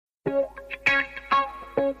Karlsson,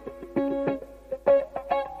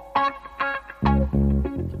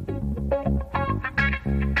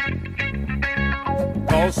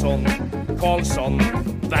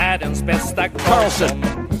 världens bästa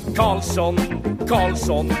Karlsson,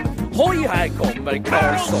 hoj här kommer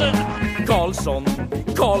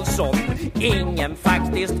Karlsson,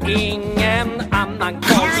 ingen annan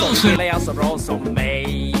Karlsson spelar jag så bra som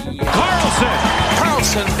mig.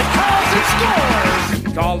 Karlsson scores!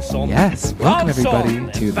 Yes, welcome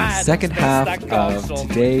everybody to the second half of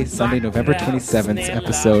today, Sunday, November 27th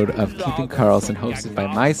episode of Keeping Karlsson, hosted by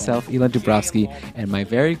myself, Elon Dubrovsky, and my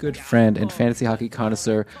very good friend and fantasy hockey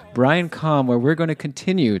connoisseur, Brian Kalm, where we're going to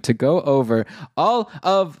continue to go over all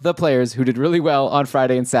of the players who did really well on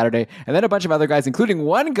Friday and Saturday, and then a bunch of other guys, including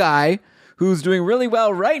one guy who's doing really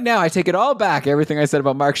well right now. I take it all back, everything I said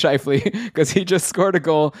about Mark Scheifele, because he just scored a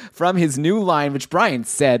goal from his new line, which Brian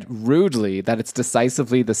said rudely that it's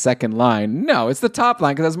decisively the second line. No, it's the top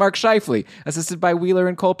line, because that's Mark Scheifele, assisted by Wheeler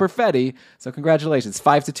and Cole Perfetti. So congratulations,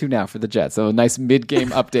 5-2 now for the Jets. So a nice mid-game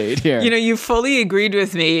update here. You know, you fully agreed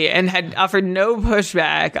with me and had offered no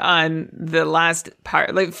pushback on the last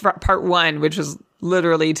part, like part one, which was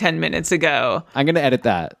literally 10 minutes ago. I'm going to edit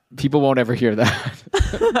that. People won't ever hear that.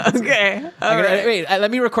 Okay. Wait,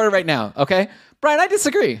 let me record it right now, okay? Brian, I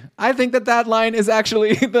disagree. I think that line is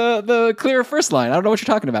actually the clear first line. I don't know what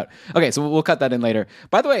you're talking about. Okay, so we'll cut that in later.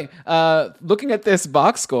 By the way, looking at this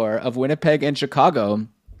box score of Winnipeg and Chicago,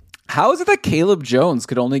 how is it that Caleb Jones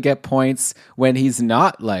could only get points when he's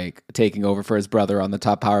not, like, taking over for his brother on the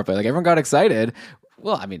top power play? Like, everyone got excited.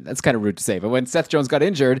 Well, I mean, that's kind of rude to say, but when Seth Jones got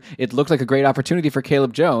injured, it looked like a great opportunity for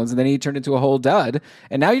Caleb Jones, and then he turned into a whole dud.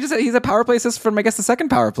 And now he's a power play assist from, I guess, the second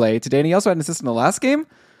power play today, and he also had an assist in the last game.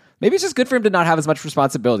 Maybe it's just good for him to not have as much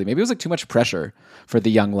responsibility. Maybe it was like too much pressure for the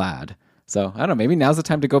young lad. So, I don't know, maybe now's the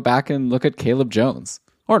time to go back and look at Caleb Jones.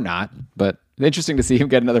 Or not, but interesting to see him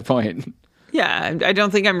get another point. Yeah, I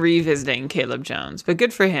don't think I'm revisiting Caleb Jones, but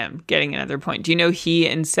good for him getting another point. Do you know he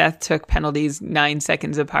and Seth took penalties 9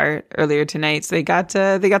 seconds apart earlier tonight? So they got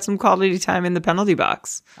some quality time in the penalty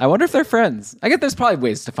box. I wonder if they're friends. I guess there's probably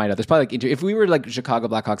ways to find out. There's probably like if we were like Chicago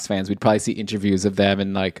Blackhawks fans, we'd probably see interviews of them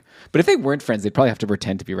and like. But if they weren't friends, they'd probably have to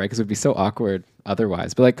pretend to be, right? Because it would be so awkward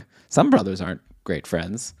otherwise. But like some brothers aren't great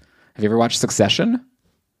friends. Have you ever watched Succession?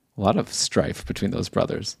 A lot of strife between those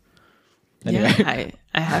brothers. Anyway. Yeah,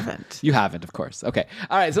 I haven't. You haven't, of course. Okay.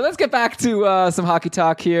 All right, so let's get back to some hockey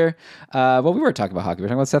talk here. Well, we were talking about hockey. We were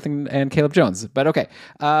talking about Seth and Caleb Jones. But okay,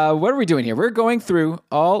 what are we doing here? We're going through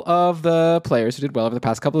all of the players who did well over the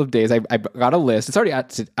past couple of days. I got a list. It's already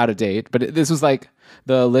out of date, but this was like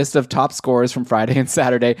the list of top scorers from Friday and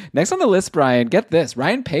Saturday. Next on the list, Brian, get this,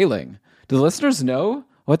 Ryan Poehling. Do the listeners know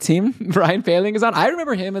what team Ryan Poehling is on? I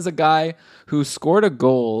remember him as a guy who scored a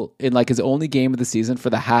goal in like his only game of the season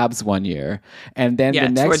for the Habs one year. And then the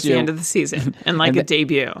next towards year, the end of the season and like a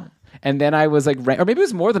debut. And then I was like, or maybe it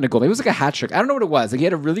was more than a goal. Maybe it was like a hat trick. I don't know what it was. Like he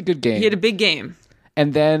had a really good game. He had a big game.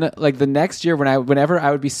 And then like the next year whenever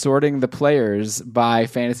I would be sorting the players by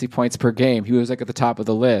fantasy points per game, he was like at the top of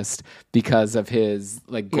the list because of his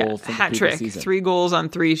like goal from hat the trick, season. 3 goals on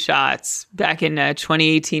 3 shots back in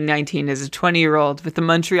 2018-19 as a 20-year-old with the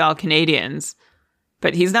Montreal Canadiens.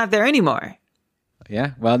 But he's not there anymore.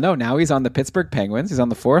 Yeah. Well, no, now he's on the Pittsburgh Penguins. He's on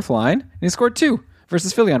the fourth line and he scored 2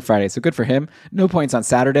 versus Philly on Friday. So good for him. No points on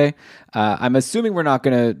Saturday. I'm assuming we're not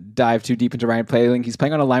going to dive too deep into Ryan Poehling. He's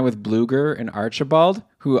playing on a line with Bluger and Archibald,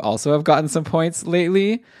 who also have gotten some points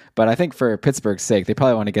lately. But I think for Pittsburgh's sake, they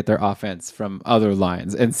probably want to get their offense from other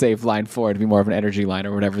lines and save line 4 to be more of an energy line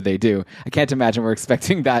or whatever they do. I can't imagine we're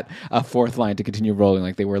expecting that fourth line to continue rolling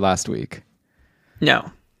like they were last week. No.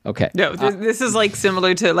 Okay. No, this is like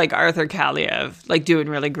similar to like Arthur Kaliev, like doing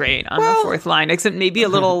really great on the fourth line, except maybe a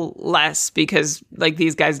little less because like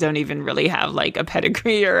these guys don't even really have like a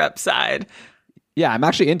pedigree or upside. Yeah, I'm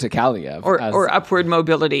actually into Kaliev. Or upward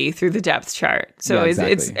mobility through the depth chart. So yeah,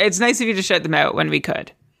 exactly. it's nice of you to shut them out when we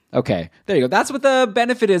could. Okay, there you go. That's what the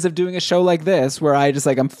benefit is of doing a show like this, where I just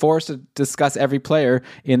I'm forced to discuss every player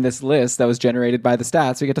in this list that was generated by the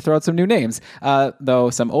stats. We get to throw out some new names, though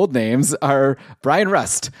some old names are Brian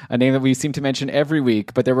Rust, a name that we seem to mention every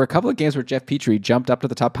week. But there were a couple of games where Jeff Petrie jumped up to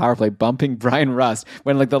the top power play, bumping Brian Rust.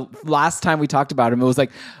 When like the last time we talked about him, it was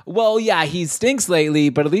like, well, yeah, he stinks lately,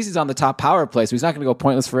 but at least he's on the top power play, so he's not going to go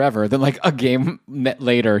pointless forever. Then like a game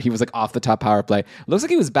later, he was like off the top power play. Looks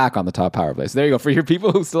like he was back on the top power play. So there you go. For your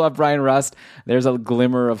people who still have Brian Rust, there's a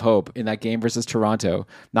glimmer of hope in that game versus Toronto.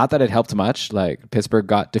 Not that it helped much. Like Pittsburgh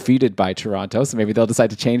got defeated by Toronto, so maybe they'll decide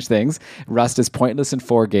to change things. Rust is pointless in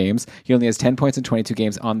 4 games. He only has 10 points in 22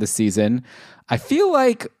 games on the season. I feel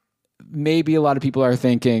like maybe a lot of people are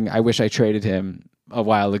thinking, I wish I traded him a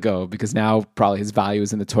while ago, because now probably his value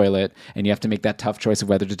is in the toilet and you have to make that tough choice of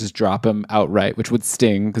whether to just drop him outright, which would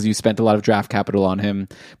sting because you spent a lot of draft capital on him.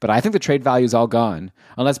 But I think the trade value is all gone.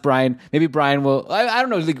 Unless maybe Brian will, I don't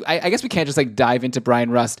know. I guess we can't just like dive into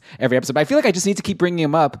Brian Rust every episode, but I feel like I just need to keep bringing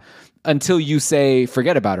him up until you say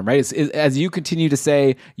forget about him, right? As you continue to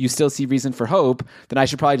say you still see reason for hope, then I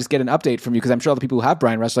should probably just get an update from you, because I'm sure all the people who have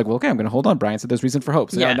Brian Rust are like, well, okay, I'm going to hold on. Brian said there's reason for hope.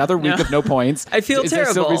 So now another week of no points. I feel is terrible.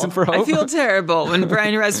 There still reason for hope? I feel terrible when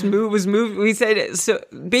Brian Rust was moved. We said, so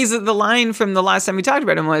basically the line from the last time we talked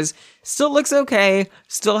about him was, still looks okay,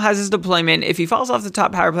 still has his deployment. If he falls off the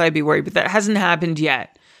top power play, I'd be worried, but that hasn't happened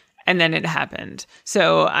yet. And then it happened.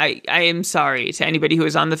 So I am sorry to anybody who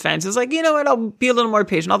was on the fence. It's like, you know what, I'll be a little more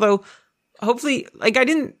patient. Although, hopefully, like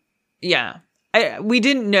we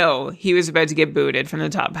didn't know he was about to get booted from the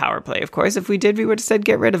top power play. Of course, if we did, we would have said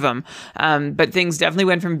get rid of him. But things definitely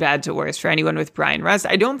went from bad to worse for anyone with Brian Rust.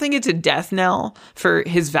 I don't think it's a death knell for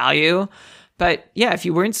his value. But yeah, if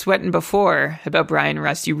you weren't sweating before about Brian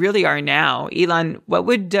Rust, you really are now. Elon, what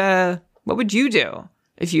would you do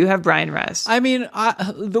if you have Brian Rust? I mean,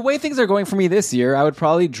 the way things are going for me this year, I would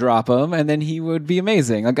probably drop him, and then he would be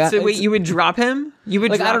amazing. So wait, you would drop him? You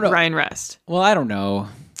would drop Brian Rust? Well, I don't know.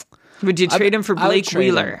 Would you trade him for Blake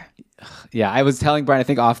Wheeler? Yeah, I was telling Brian, I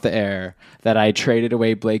think off the air, that I traded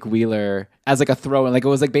away Blake Wheeler as like a throw-in. Like it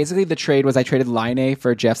was like basically the trade was I traded Line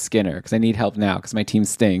for Jeff Skinner because I need help now because my team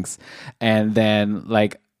stinks. And then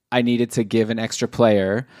like I needed to give an extra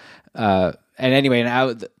player. And anyway,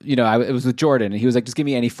 it was with Jordan, and he was like, just give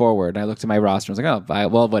me any forward. And I looked at my roster and I was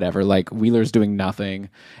like, well, whatever. Like, Wheeler's doing nothing.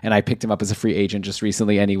 And I picked him up as a free agent just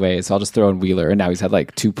recently anyway, so I'll just throw in Wheeler. And now he's had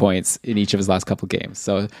like 2 points in each of his last couple games.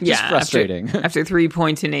 So just frustrating. After 3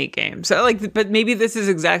 points in 8 games. So but maybe this is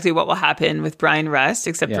exactly what will happen with Brian Rust,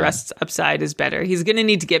 except Rust's upside is better. He's going to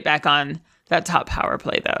need to get back on that top power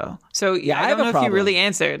play, though. So I don't know if you really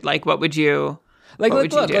answered. Like, what would you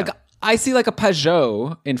do? I see like a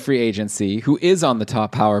Peugeot in free agency who is on the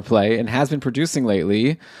top power play and has been producing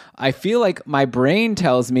lately. I feel like my brain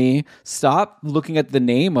tells me stop looking at the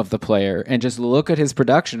name of the player and just look at his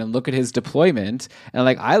production and look at his deployment. And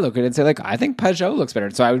like I look at it and say like, I think Peugeot looks better.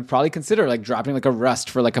 So I would probably consider like dropping like a Rust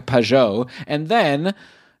for like a Peugeot, and then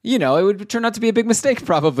it would turn out to be a big mistake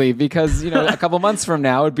probably because, a couple months from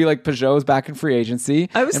now, it'd be like Peugeot's back in free agency.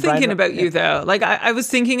 I was thinking about you, though. Like, I was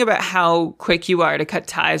thinking about how quick you are to cut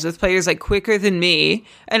ties with players, like quicker than me.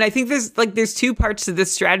 And I think there's 2 parts to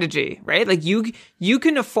this strategy, right? Like, you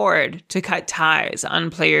can afford to cut ties on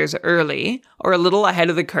players early or a little ahead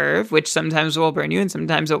of the curve, which sometimes will burn you and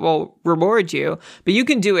sometimes it will reward you. But you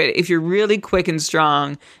can do it if you're really quick and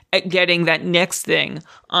strong at getting that next thing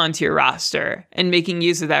onto your roster and making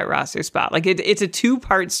use of that roster spot. Like it's a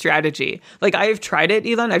 2-part strategy. Like I have tried it,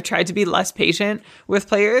 Elon. I've tried to be less patient with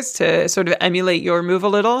players to sort of emulate your move a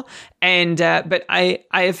little. And, but I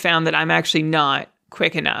have found that I'm actually not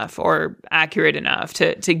quick enough or accurate enough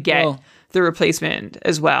to get the replacement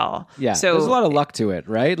as well. Yeah, so there's a lot of luck to it,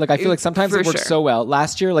 right? Like I feel like sometimes it works so well.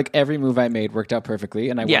 Last year, like every move I made worked out perfectly,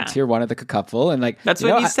 and I went tier 1 of the cupful, and like that's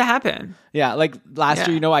what needs to happen. Yeah, like last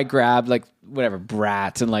year, I grabbed like whatever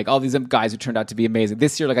Brat and like all these guys who turned out to be amazing.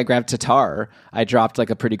 This year, like I grabbed Tatar. I dropped like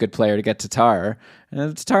a pretty good player to get Tatar,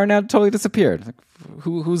 and Tatar now totally disappeared. Like,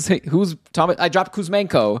 who's Tom? I dropped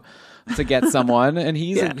Kuzmenko to get someone, and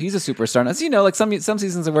he's a superstar. Now, so, like some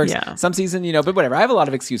seasons it works, some season, but whatever. I have a lot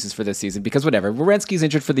of excuses for this season because whatever. Werenski's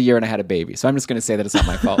injured for the year, and I had a baby, so I'm just going to say that it's not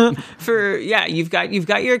my fault. You've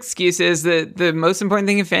got your excuses. The most important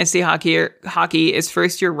thing in fantasy hockey is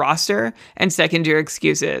first your roster and second your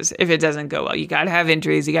excuses. If it doesn't go well, you got to have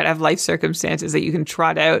injuries, you got to have life circumstances that you can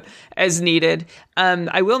trot out as needed.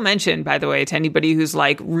 I will mention, by the way, to anybody who's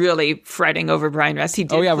like really fretting over Brian Rust, he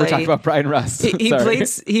did. Oh yeah, we're talking about Brian Rust.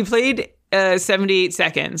 He played 78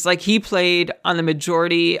 seconds. Like he played on the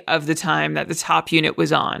majority of the time that the top unit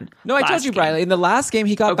was on. No, I told you, Brian. In the last game,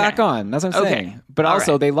 he got back on. That's what I'm saying. But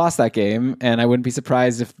also, they lost that game, and I wouldn't be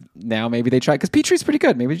surprised if now maybe they try because Petrie's pretty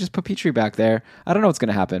good. Maybe just put Petrie back there. I don't know what's going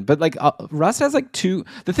to happen. But like Rust has like 2.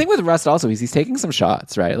 The thing with Rust also is he's taking some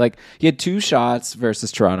shots, right? Like he had 2 shots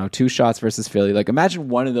versus Toronto, 2 shots versus Philly. Like imagine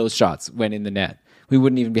one of those shots went in the net. We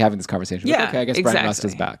wouldn't even be having this conversation. Yeah, like, okay, I guess Brian Rust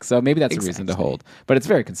is back. So maybe that's a reason to hold. But it's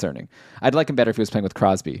very concerning. I'd like him better if he was playing with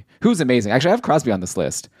Crosby, who's amazing. Actually, I have Crosby on this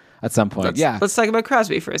list. at some point. Let's talk about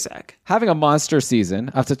Crosby for a sec. Having a monster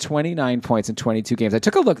season, up to 29 points in 22 games. I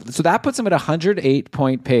took a look. So that puts him at a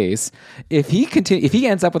 108-point pace. If he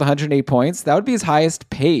ends up with 108 points, that would be his highest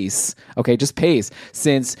pace, okay, just pace,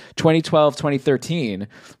 since 2012, 2013,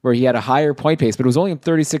 where he had a higher point pace, but it was only in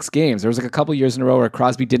 36 games. There was like a couple years in a row where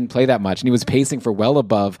Crosby didn't play that much, and he was pacing for well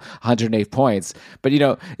above 108 points. But,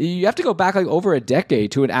 you have to go back like over a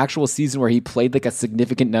decade to an actual season where he played like a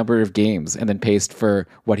significant number of games and then paced for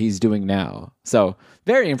what he's doing now. So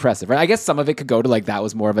very impressive, right? I guess some of it could go to like that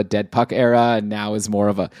was more of a dead puck era and now is more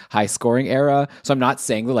of a high scoring era. So I'm not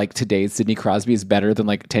saying that like today's Sidney Crosby is better than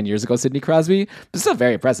like 10 years ago Sidney Crosby, but it's still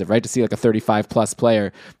very impressive, right? To see like a 35 plus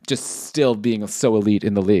player just still being so elite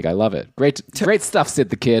in the league. I love it. Great stuff, Sid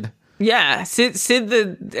the Kid. Yeah, Sid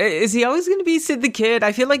is he always going to be Sid the Kid?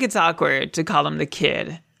 I feel like it's awkward to call him the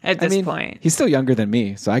Kid at this point. He's still younger than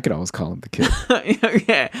me, so I could always call him the Kid.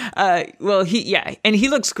 Yeah. And he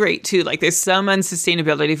looks great too. Like there's some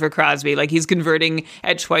unsustainability for Crosby. Like he's converting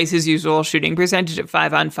at twice his usual shooting percentage at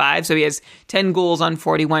 5-on-5. So he has 10 goals on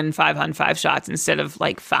 41 5-on-5 shots instead of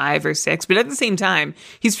like 5 or 6. But at the same time,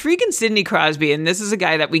 he's freaking Sidney Crosby. And this is a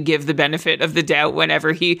guy that we give the benefit of the doubt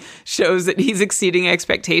whenever he shows that he's exceeding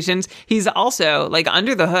expectations. He's also like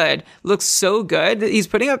under the hood looks so good. He's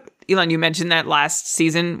putting up, Elon, you mentioned that last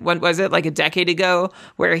season, what was it, like a decade ago,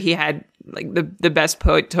 where he had like the best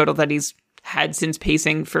total that he's had since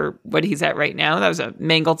pacing for what he's at right now. That was a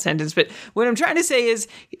mangled sentence. But what I'm trying to say is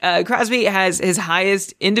Crosby has his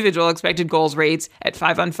highest individual expected goals rates at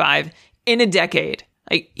 5-on-5 in a decade.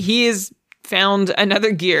 Like he is found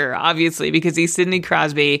another gear, obviously, because he's Sidney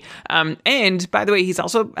Crosby. And by the way, he's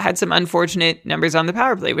also had some unfortunate numbers on the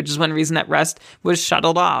power play, which is one reason that Rust was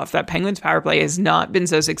shuttled off. That Penguins power play has not been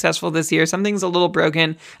so successful this year. Something's a little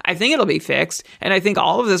broken. I think it'll be fixed. And I think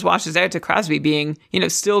all of this washes out to Crosby being,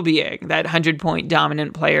 still being that 100-point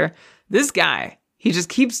dominant player. This guy, he just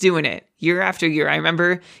keeps doing it year after year. I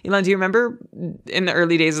remember, Elon, do you remember in the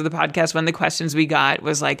early days of the podcast when the questions we got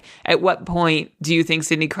was like, at what point do you think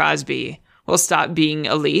Sidney Crosby will stop being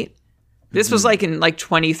elite? This was like in like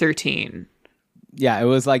 2013. Yeah, it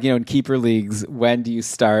was like, in keeper leagues, when do you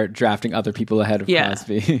start drafting other people ahead of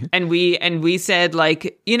Crosby? and we said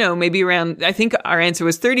like, maybe around, I think our answer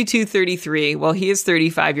was 32, 33. Well, he is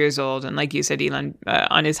 35 years old. And like you said, Elon,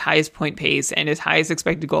 on his highest point pace and his highest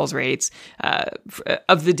expected goals rates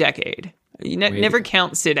of the decade. You never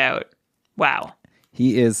count Sid out. Wow.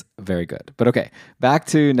 He is very good. But okay, back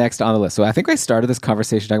to next on the list. So I think I started this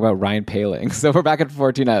conversation talking about Ryan Poehling. So we're back at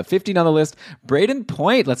 14. 15 on the list, Brayden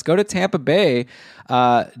Point. Let's go to Tampa Bay.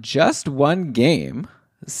 Just one game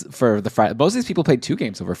for the Friday. Most of these people played 2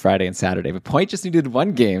 games over Friday and Saturday, but Point just needed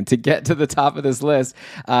 1 game to get to the top of this list.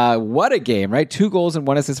 What a game, right? 2 goals and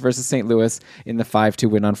 1 assist versus St. Louis in the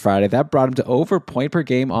 5-2 win on Friday. That brought him to over point per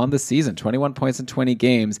game on the season, 21 points in 20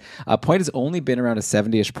 games. Point has only been around a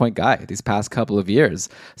 70-ish point guy these past couple of years.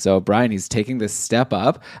 So Brian, he's taking this step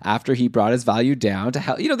up after he brought his value down to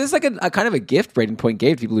help. This is like a kind of a gift Brayden Point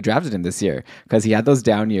gave to people who drafted him this year, because he had those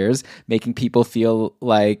down years, making people feel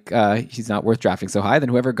like he's not worth drafting so high.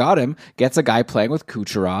 Then whoever got him gets a guy playing with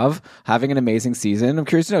Kucherov, having an amazing season. I'm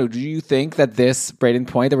curious to know, do you think that this Brayden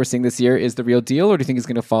Point that we're seeing this year is the real deal, or do you think he's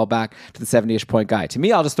going to fall back to the 70-ish point guy? To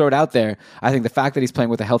me, I'll just throw it out there. I think the fact that he's playing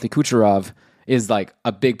with a healthy Kucherov is like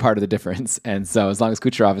a big part of the difference. And so as long as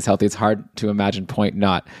Kucherov is healthy, it's hard to imagine Point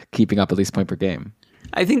not keeping up at least point per game.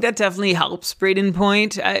 I think that definitely helps Brayden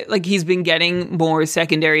Point. Like he's been getting more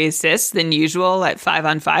secondary assists than usual at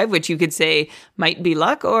 5-on-5, which you could say might be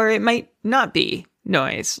luck or it might not be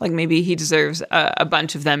noise. Like maybe he deserves a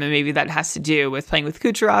bunch of them, and maybe that has to do with playing with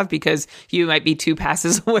Kucherov, because you might be 2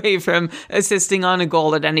 passes away from assisting on a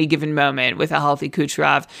goal at any given moment with a healthy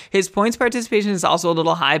Kucherov. His points participation is also a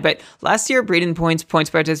little high, but last year Brayden Point's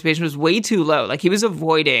points participation was way too low. Like he was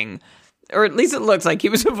avoiding, or at least it looks like he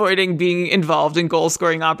was avoiding being involved in goal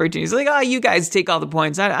scoring opportunities. Like, you guys take all the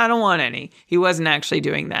points. I don't want any. He wasn't actually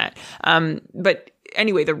doing that. But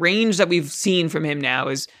anyway, the range that we've seen from him now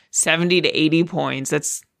is 70 to 80 points.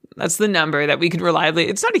 That's the number that we can reliably.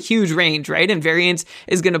 It's not a huge range, right? And variance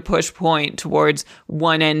is going to push Point towards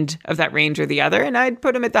one end of that range or the other. And I'd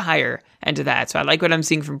put him at the higher end of that. So I like what I'm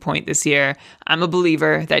seeing from Point this year. I'm a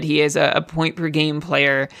believer that he is a point per game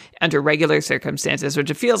player under regular circumstances,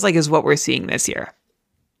 which it feels like is what we're seeing this year.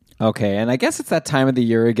 Okay, and I guess it's that time of the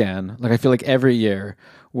year again. Like I feel like every year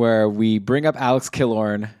where we bring up Alex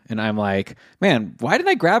Killorn, and I'm like, man, why didn't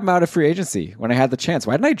I grab him out of free agency when I had the chance?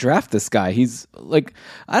 Why didn't I draft this guy? He's like,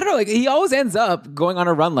 I don't know, like he always ends up going on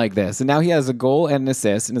a run like this. And now he has a goal and an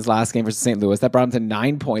assist in his last game versus St. Louis. That brought him to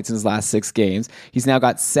 9 points in his last 6 games. He's now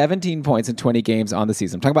got 17 points in 20 games on the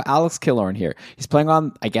season. I'm talking about Alex Killorn here. He's playing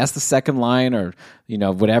on, I guess, the second line or,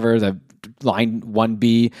 whatever, the line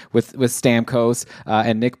 1B with Stamkos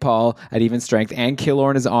and Nick Paul at even strength, and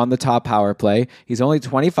Killorn is on the top power play. He's only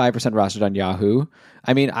 25% rostered on Yahoo.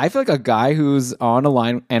 I mean, I feel like a guy who's on a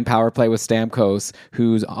line and power play with Stamkos,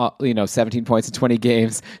 who's 17 points in 20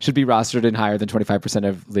 games, should be rostered in higher than 25%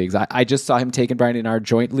 of leagues. I just saw him taken, Brian, in our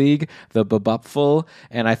joint league, the Babupful,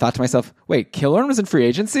 and I thought to myself, wait, Killorn was in free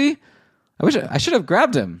agency? I should have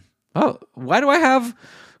grabbed him. Oh, why do I have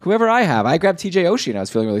whoever I have? I grabbed TJ Oshie and I was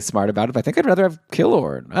feeling really smart about it, but I think I'd rather have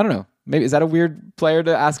Killorn. I don't know. Maybe is that a weird player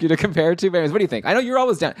to ask you to compare to? Anyways, what do you think? I know you're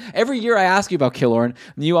always down. Every year I ask you about Killorn,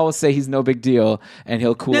 and you always say he's no big deal and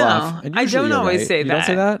he'll cool off. And I don't always say you that. Don't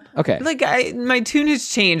say that? Okay. Like my tune has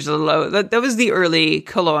changed a little. That was the early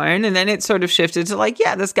Killorn, and then it sort of shifted to like,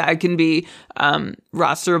 yeah, this guy can be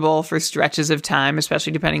rosterable for stretches of time,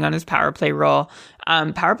 especially depending on his power play role.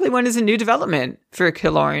 Power play 1 is a new development for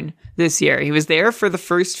Killorn this year. He was there for the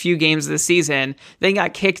first few games of the season, then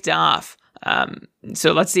got kicked off.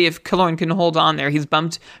 So let's see if Killorn can hold on there. He's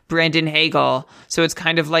bumped Brandon Hagel. So it's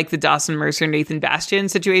kind of like the Dawson Mercer, Nathan Bastian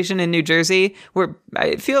situation in New Jersey, where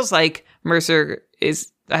it feels like Mercer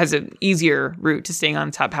has an easier route to staying on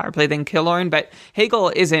the top power play than Killorn, but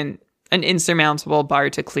Hagel isn't an insurmountable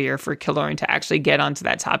bar to clear for Killorn to actually get onto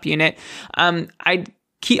that top unit.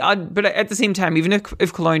 But at the same time, even if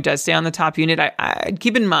Killorn does stay on the top unit, I'd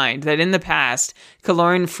keep in mind that in the past,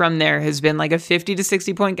 Killorn from there has been like a 50 to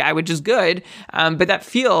 60 point guy, which is good. But that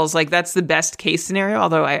feels like that's the best case scenario.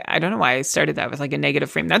 Although I don't know why I started that with like a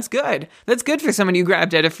negative frame. That's good. That's good for someone you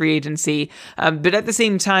grabbed at a free agency. But at the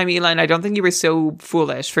same time, Elon, I don't think you were so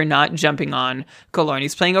foolish for not jumping on Killorn.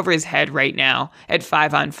 He's playing over his head right now at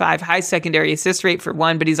 5-on-5, high secondary assist rate for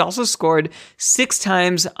 1, but he's also scored 6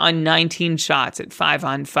 times on 19 shots at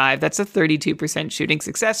 5-on-5. That's a 32% shooting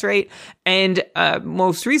success rate. And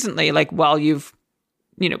most recently, like while you've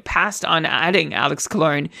passed on adding Alex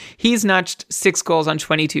Killorn, he's notched 6 goals on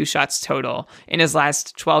 22 shots total in his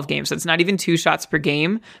last 12 games. So it's not even 2 shots per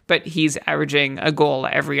game, but he's averaging a goal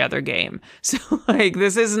every other game. So like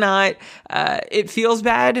this is not, it feels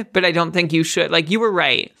bad, but I don't think you should. Like you were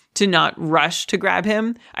right to not rush to grab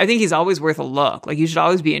him. I think he's always worth a look. Like you should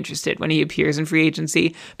always be interested when he appears in free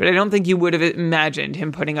agency, but I don't think you would have imagined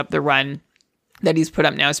him putting up the run that he's put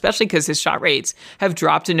up now, especially because his shot rates have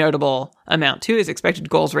dropped a notable amount too. His expected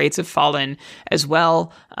goals rates have fallen as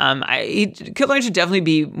well. Killorn should definitely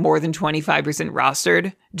be more than 25%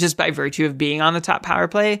 rostered just by virtue of being on the top power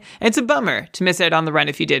play. And it's a bummer to miss out on the run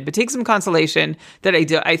if you did, but take some consolation that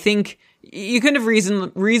I think you could have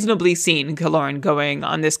reasonably seen Killorn going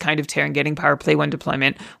on this kind of tear and getting power play 1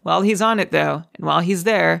 deployment. While he's on it though, and while he's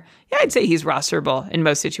there, yeah, I'd say he's rosterable in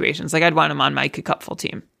most situations. Like I'd want him on my Cupful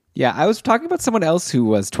team. Yeah, I was talking about someone else who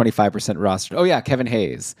was 25% rostered. Oh, yeah, Kevin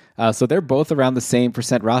Hayes. So they're both around the same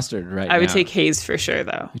percent rostered right now. I would take Hayes for sure,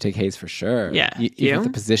 though. You take Hayes for sure. Yeah. Even the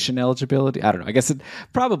position eligibility? I don't know. I guess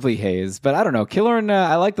probably Hayes, but I don't know. Killorn,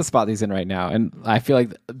 I like the spot he's in right now, and I feel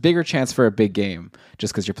like a bigger chance for a big game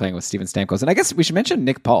just because you're playing with Steven Stamkos. And I guess we should mention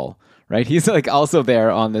Nick Paul, right? He's like also there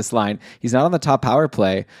on this line. He's not on the top power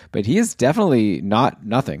play, but he is definitely not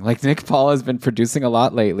nothing. Like Nick Paul has been producing a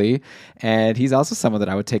lot lately, and he's also someone that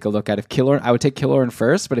I would take a look at. If Killorn, I would take Killorn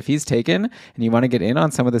first, but if he's taken and you want to get in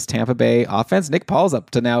on some of this Tampa Bay offense, Nick Paul's up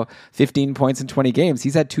to now 15 points in 20 games.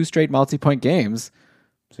 He's had 2 straight multi-point games.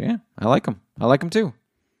 So yeah, I like him. I like him too.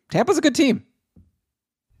 Tampa's a good team.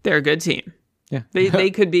 They're a good team. Yeah,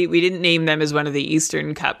 they could be. We didn't name them as one of the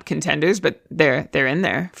Eastern Cup contenders, but they're in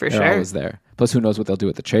there for sure. They're always there. Plus, who knows what they'll do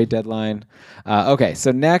at the trade deadline. Okay,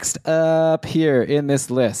 so next up here in this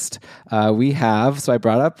list, we have, so I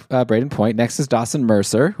brought up Braden Point. Next is Dawson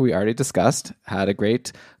Mercer, who we already discussed. Had a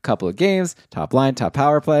great couple of games, top line, top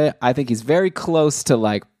power play. I think he's very close to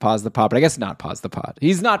like pause the pod, but I guess not pause the pod.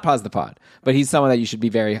 He's not pause the pod, but he's someone that you should be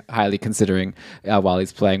very highly considering while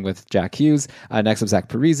he's playing with Jack Hughes. Next up, Zach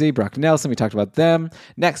Parise, Brock Nelson. We talked about them.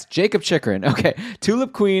 Next, Jacob Chychrun. Okay,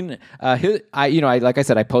 Tulip Queen. Like I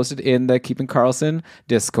said, I posted in the Keeping Karlsson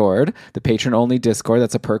Discord, the patron-only Discord.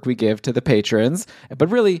 That's a perk we give to the patrons, but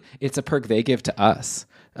really, it's a perk they give to us.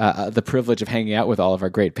 the privilege of hanging out with all of our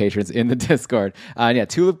great patrons in the Discord. And yeah,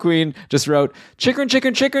 Tulip Queen just wrote,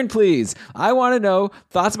 Chikrin, please. I want to know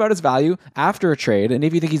thoughts about his value after a trade, and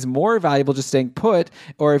if you think he's more valuable just staying put,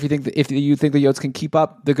 or if you think the Yotes can keep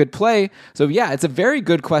up the good play. So yeah, it's a very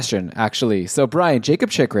good question, actually. So Brian, Jacob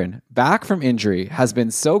Chikrin, back from injury, has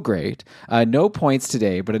been so great. No points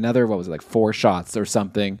today, but another, 4 shots or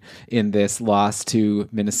something in this loss to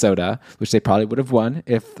Minnesota, which they probably would have won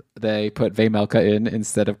if they put Vejmelka in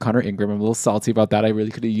instead of Connor Ingram. I'm a little salty about that. I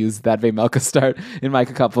really could have used that Vejmelka start in my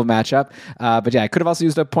couple matchup. But yeah, I could have also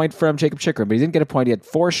used a point from Jacob Chikrin, but he didn't get a point. He had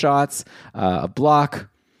 4 shots, a block,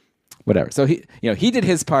 whatever. So he did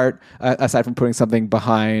his part, aside from putting something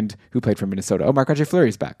behind who played for Minnesota. Oh, Marc-Andre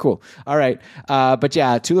Fleury's back. Cool. All right. But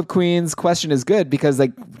yeah, Tulip Queen's question is good because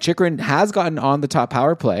Chikrin has gotten on the top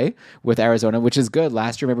power play with Arizona, which is good.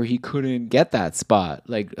 Last year, remember, he couldn't get that spot.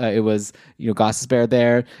 It was, Gostisbehere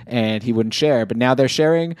there and he wouldn't share. But now they're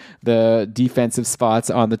sharing the defensive spots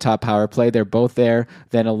on the top power play. They're both there,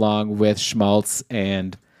 then along with Schmaltz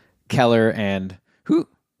and Keller and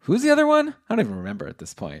who's the other one? I don't even remember at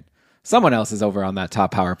this point. Someone else is over on that top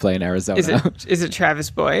power play in Arizona. Is it Travis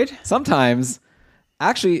Boyd? Sometimes.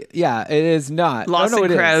 Actually, yeah, it is not. Lawson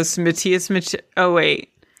Krause, Matthias Oh,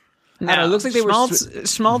 wait. No, it looks like they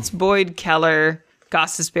Schmaltz, Boyd, Keller,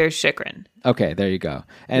 Gostisbehere, Chikrin. Okay, there you go.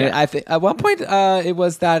 And I think at one point it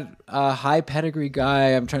was that high pedigree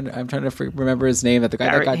guy. I'm trying to remember his name. That the guy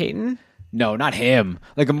Barrett that got Hayton? No, not him.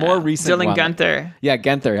 A more recent Dylan one. Guenther. Yeah,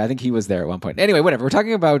 Guenther. I think he was there at one point. Anyway, whatever. We're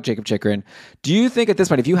talking about Jacob Chikrin. Do you think at this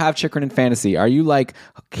point, if you have Chikrin in fantasy, are you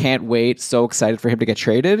can't wait, so excited for him to get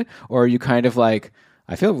traded? Or are you kind of I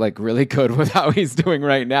feel really good with how he's doing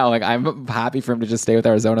right now. I'm happy for him to just stay with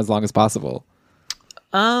Arizona as long as possible.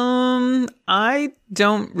 I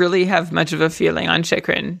don't really have much of a feeling on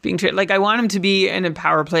Chikrin being traded. I want him to be in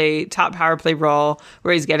a top power play role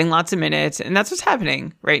where he's getting lots of minutes, and that's what's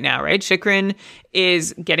happening right now, right? Chikrin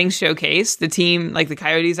is getting showcased. The team, the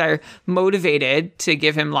Coyotes, are motivated to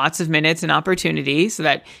give him lots of minutes and opportunity so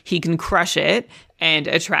that he can crush it and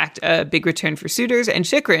attract a big return for suitors. And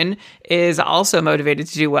Chikrin is also motivated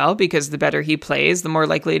to do well because the better he plays, the more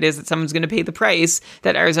likely it is that someone's going to pay the price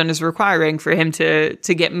that Arizona is requiring for him to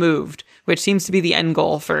get moved, which seems to be the end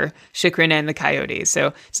goal for Chikrin and the Coyotes.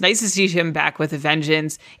 So it's nice to see him back with a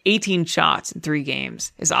vengeance. 18 shots in 3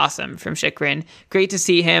 games is awesome from Chikrin. Great to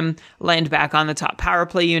see him land back on the top power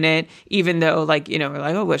play unit, even though,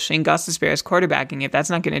 we're well, Shane Gostisbehere is quarterbacking it.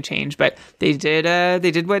 That's not going to change. But they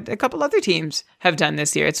did what a couple other teams have done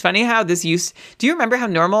this year. It's funny how do you remember how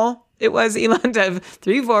normal it was, Elon, to have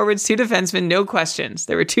 3 forwards, 2 defensemen, no questions.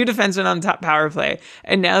 There were 2 defensemen on the top power play.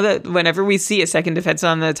 And now that whenever we see a second defenseman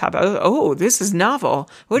on the top, this is novel.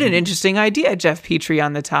 What an interesting idea, Jeff Petrie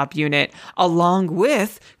on the top unit, along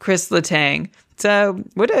with Chris Letang. So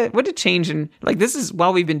what a change. And this is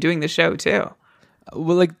while we've been doing the show too.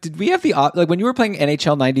 Well, did we have the when you were playing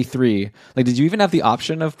NHL 93? Did you even have the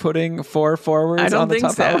option of putting 4 forwards on the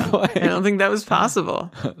top power play? I don't think that was possible.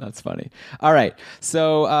 That's funny. All right,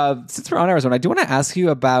 so since we're on Arizona, I do want to ask you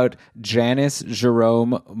about Janice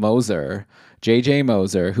Jerome Moser. JJ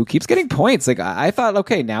Moser, who keeps getting points. I thought,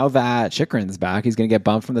 okay, now that Chikrin's back, he's going to get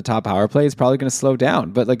bumped from the top power play. He's probably going to slow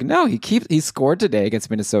down. But no, he scored today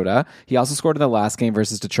against Minnesota. He also scored in the last game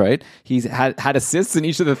versus Detroit. He's had assists in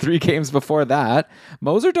each of the 3 games before that.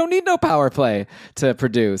 Moser don't need no power play to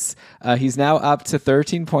produce. He's now up to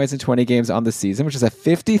 13 points in 20 games on the season, which is a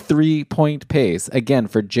 53-point pace. Again,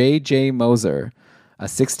 for JJ Moser, a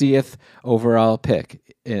 60th overall pick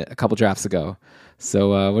a couple drafts ago.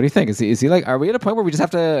 So what do you think? Is he are we at a point where we just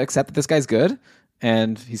have to accept that this guy's good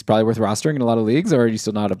and he's probably worth rostering in a lot of leagues, or are you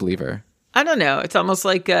still not a believer? I don't know. It's almost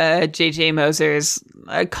like J.J. Moser's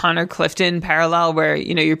Connor Clifton parallel where,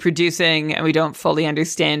 you're producing and we don't fully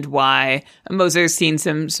understand why. Moser's seen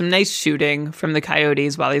some nice shooting from the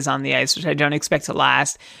Coyotes while he's on the ice, which I don't expect to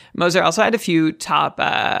last. Moser also had a few top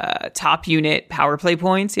unit power play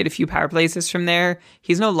points. He had a few power play assists from there.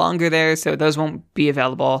 He's no longer there, so those won't be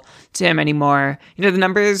available to him anymore. The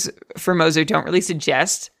numbers for Moser don't really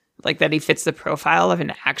suggest that he fits the profile of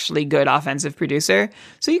an actually good offensive producer.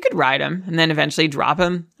 So you could ride him and then eventually drop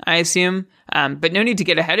him, I assume. But no need to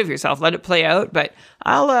get ahead of yourself. Let it play out. But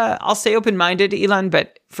I'll stay open-minded, Elon.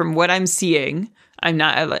 But from what I'm seeing, I'm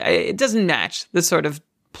not. It doesn't match the sort of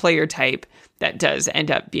player type that does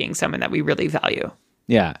end up being someone that we really value.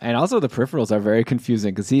 Yeah, and also the peripherals are very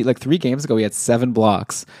confusing because he 3 games ago he had 7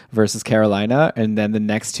 blocks versus Carolina, and then the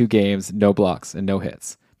next 2 games no blocks and no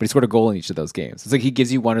hits. but he scored a goal in each of those games. It's like he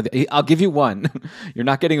gives you one, I'll give you one. You're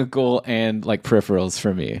not getting a goal and like peripherals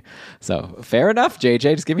from me. So fair enough,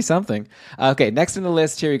 JJ. Just give me something. Okay, next in the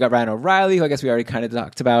list here, you got Ryan O'Reilly, who I guess we already kind of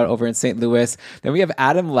talked about over in St. Louis. Then we have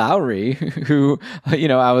Adam Lowry, who,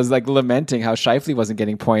 I was like lamenting how Scheifele wasn't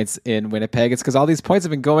getting points in Winnipeg. It's because all these points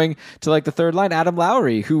have been going to like the third line. Adam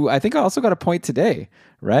Lowry, who I think also got a point today.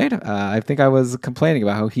 Right? I think I was complaining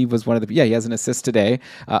about how he was one of the... Yeah, he has an assist today.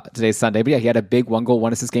 Today's Sunday. But yeah, he had a big 1-goal,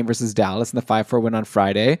 1-assist game versus Dallas in the 5-4 win on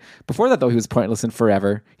Friday. Before that, though, he was pointless in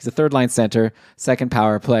forever. He's a third-line center, second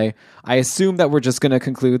power play. I assume that we're just going to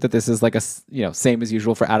conclude that this is like a, same as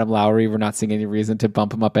usual for Adam Lowry. We're not seeing any reason to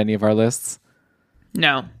bump him up any of our lists.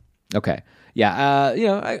 No. Okay.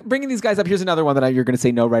 Yeah. Bringing these guys up, here's another one that you're going to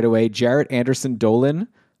say no right away. Jarrett Anderson-Dolan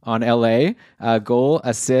on LA, goal,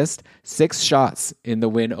 assist, 6 shots in the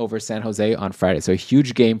win over San Jose on Friday. So a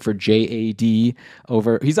huge game for JAD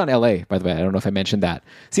over... He's on LA, by the way. I don't know if I mentioned that.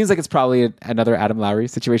 Seems like it's probably another Adam Lowry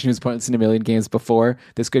situation who's pointless in a million games before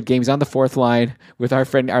this good game. He's on the 4th line with our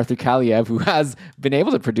friend Arthur Kaliev, who has been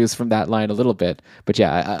able to produce from that line a little bit. But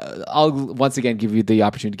yeah, I'll once again give you the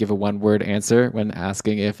opportunity to give a one-word answer when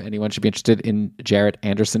asking if anyone should be interested in Jarrett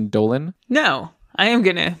Anderson-Dolan. No. I am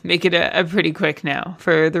going to make it a pretty quick no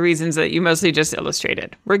for the reasons that you mostly just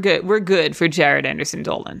illustrated. We're good for Jarrett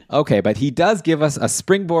Anderson-Dolan. Okay, but he does give us a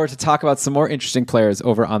springboard to talk about some more interesting players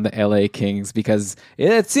over on the LA Kings, because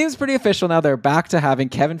it seems pretty official now. They're back to having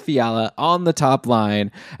Kevin Fiala on the top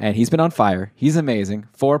line, and he's been on fire. He's amazing.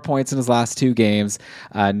 4 points in his last 2 games.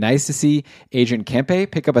 Nice to see Adrian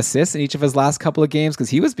Kempe pick up assists in each of his last couple of games, because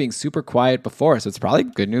he was being super quiet before, so it's probably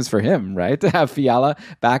good news for him, right? To have Fiala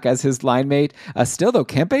back as his line mate. Still, though,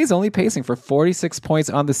 Kempe is only pacing for 46 points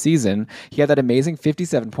on the season. He had that amazing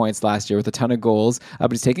 57 points last year with a ton of goals,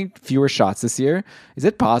 but he's taking fewer shots this year. Is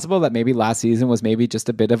it possible that maybe last season was maybe just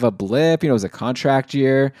a bit of a blip? It was a contract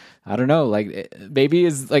year. I don't know. Like maybe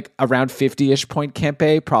is like around 50-ish point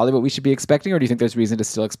Kempe probably what we should be expecting, or do you think there's reason to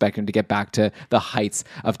still expect him to get back to the heights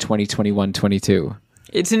of 2021-22?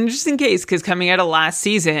 It's an interesting case because coming out of last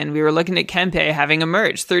season, we were looking at Kempe having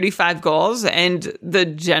emerged 35 goals, and the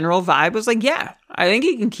general vibe was like, yeah, I think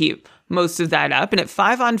he can keep most of that up. And at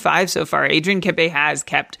 5-on-5 so far, Adrian Kempe has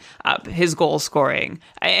kept up his goal scoring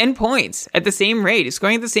and points at the same rate. He's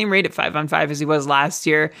scoring at the same rate at 5-on-5 as he was last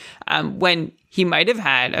year, when he might have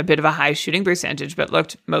had a bit of a high shooting percentage, but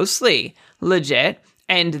looked mostly legit.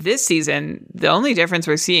 And this season, the only difference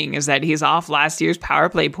we're seeing is that he's off last year's power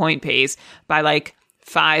play point pace by like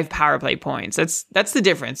 5 power play points. That's the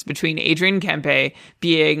difference between Adrian Kempe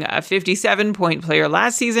being a 57-point player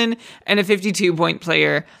last season and a 52-point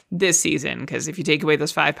player this season. Because if you take away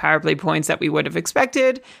those 5 power play points that we would have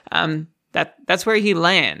expected, that's where he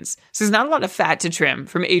lands. So there's not a lot of fat to trim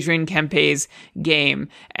from Adrian Kempe's game.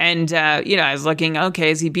 And, I was looking,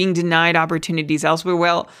 okay, is he being denied opportunities elsewhere?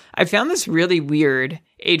 Well, I found this really weird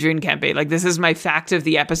Adrian Kempe. Like, this is my fact of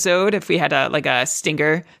the episode. If we had a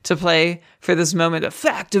stinger to play for this moment, the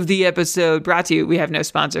fact of the episode brought to you. We have no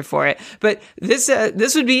sponsor for it, but this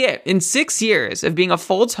would be it. In 6 years of being a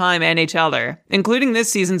full-time NHLer, including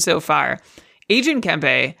this season so far, Adrian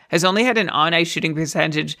Kempe has only had an on-ice shooting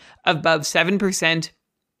percentage above 7%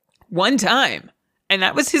 one time. And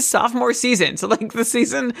that was his sophomore season. So like the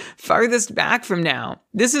season farthest back from now.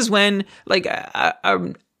 This is when like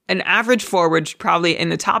an average forward, probably in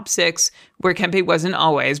the top 6, where Kempe wasn't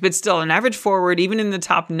always, but still an average forward, even in the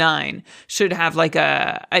top 9, should have like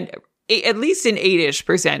at least an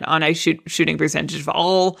 8-ish% on-ice shooting percentage. If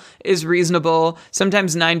all is reasonable,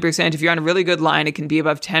 sometimes 9%. If you're on a really good line, it can be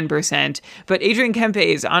above 10%. But Adrian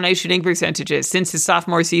Kempe's on-ice shooting percentages since his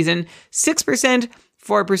sophomore season, 6%,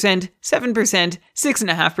 4%, 7%,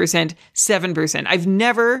 6.5%, 7%. I've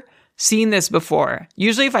never seen this before.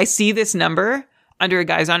 Usually if I see this number under a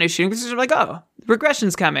guy's on-ice shooting percentage, I'm like, oh,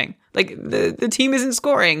 regression's coming. Like the team isn't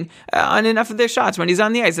scoring on enough of their shots when he's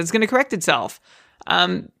on the ice. That's going to correct itself.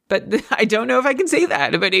 But I don't know if I can say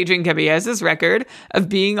that about Adrian Kempe. He has this record of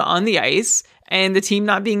being on the ice and the team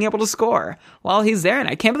not being able to score while he's there. And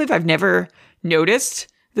I can't believe I've never noticed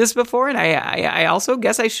this before. And I also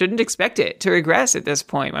guess I shouldn't expect it to regress at this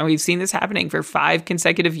point when we've seen this happening for 5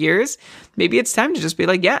 consecutive years. Maybe it's time to just be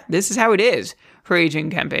like, yeah, this is how it is for Adrian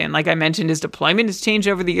Kempe. And like I mentioned, his deployment has changed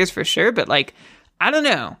over the years for sure. But like, I don't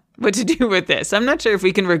know what to do with this. I'm not sure if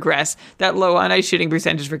we can regress that low on-ice shooting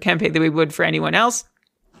percentage for Kempe that we would for anyone else.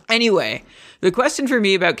 Anyway, the question for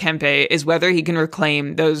me about Kempe is whether he can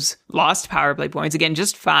reclaim those lost power play points. Again,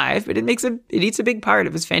 just 5, but it eats a big part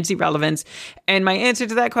of his fantasy relevance. And my answer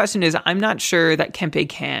to that question is I'm not sure that Kempe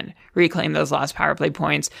can reclaim those lost power play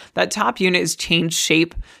points. That top unit has changed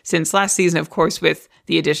shape since last season, of course, with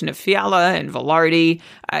the addition of Fiala and Velarde.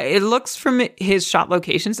 It looks from his shot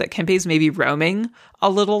locations that Kempe's maybe roaming a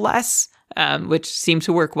little less, which seemed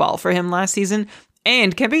to work well for him last season.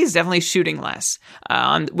 And Kempe is definitely shooting less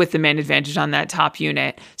with the man advantage on that top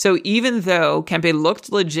unit. So even though Kempe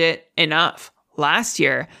looked legit enough last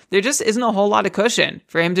year, there just isn't a whole lot of cushion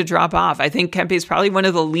for him to drop off. I think Kempe is probably one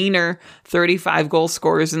of the leaner 35 goal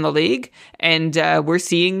scorers in the league, and we're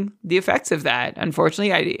seeing the effects of that.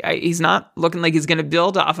 Unfortunately, he's not looking like he's going to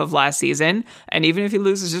build off of last season, and even if he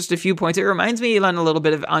loses just a few points, it reminds me, Elon, a little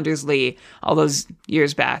bit of Anders Lee all those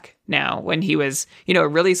years back now when he was, a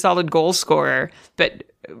really solid goal scorer, but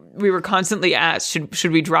we were constantly asked,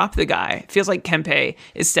 should we drop the guy? It feels like Kempe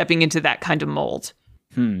is stepping into that kind of mold.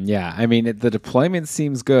 Yeah, I mean, the deployment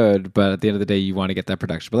seems good, but at the end of the day, you want to get that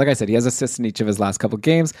production. But like I said, he has assists in each of his last couple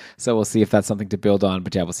games, so we'll see if that's something to build on.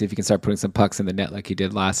 But yeah, we'll see if he can start putting some pucks in the net like he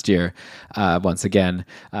did last year once again.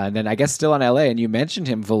 And then I guess still on LA, and you mentioned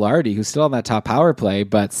him, Velarde, who's still on that top power play,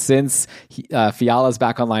 but since Fiala's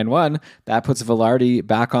back on line 1, that puts Velarde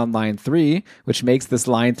back on line 3, which makes this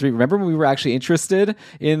line 3. Remember when we were actually interested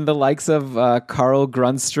in the likes of Carl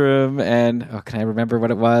Grundstrom and, can I remember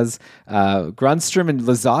what it was? Grundstrom and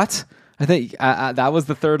Lizotte. I think that was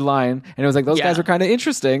the third line. And it was like, those guys were kind of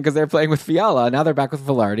interesting because they're playing with Fiala. Now they're back with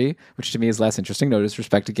Velarde, which to me is less interesting. No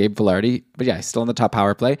disrespect to Gabe Velarde. But yeah, he's still in the top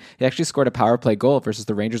power play. He actually scored a power play goal versus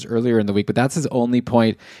the Rangers earlier in the week, but that's his only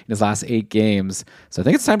point in his last 8 games. So I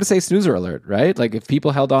think it's time to say snoozer alert, right? Like if people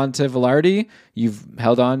held on to Velarde, you've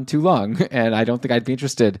held on too long. And I don't think I'd be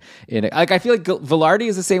interested in it. Like I feel like Velarde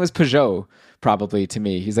is the same as Peugeot. Probably to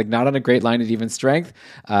me. He's like not on a great line at even strength.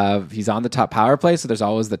 He's on the top power play, so there's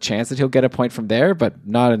always the chance that he'll get a point from there, but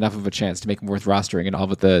not enough of a chance to make him worth rostering in all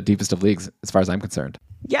but the deepest of leagues, as far as I'm concerned.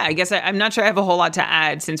 Yeah, I guess I'm not sure I have a whole lot to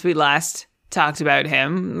add since we last talked about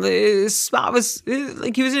him. His spot was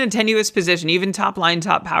like he was in a tenuous position, even top line,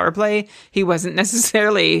 top power play. He wasn't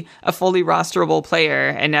necessarily a fully rosterable player,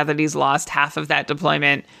 and now that he's lost half of that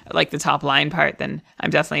deployment, like the top line part, then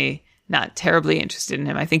I'm definitely not terribly interested in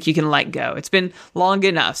him. I think you can let go. It's been long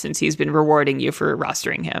enough since he's been rewarding you for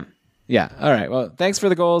rostering him. Yeah. All right. Well, thanks for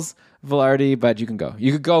the goals, Velarde, but you can go.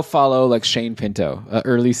 You could go follow like Shane Pinto, an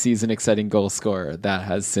early season exciting goal scorer that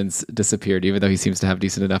has since disappeared, even though he seems to have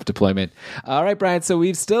decent enough deployment. All right, Brian. So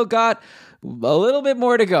we've still got a little bit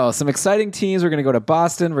more to go. Some exciting teams. We're going to go to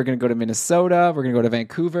Boston. We're going to go to Minnesota. We're going to go to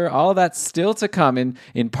Vancouver. All of that's still to come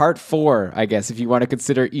in part 4, I guess, if you want to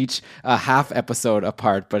consider each half episode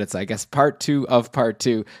apart. But it's, I guess, part 2 of part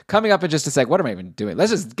 2. Coming up in just a sec. What am I even doing? Let's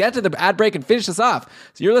just get to the ad break and finish this off.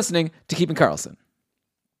 So you're listening to Keeping Karlsson.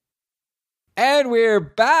 And we're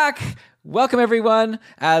back. Welcome, everyone,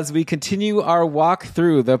 as we continue our walk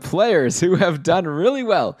through the players who have done really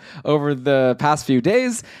well over the past few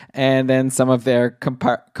days, and then some of their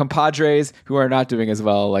compadres who are not doing as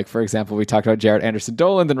well. Like, for example, we talked about Jaret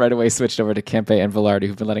Anderson-Dolan, then right away switched over to Kempe and Velarde,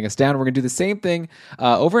 who've been letting us down. We're going to do the same thing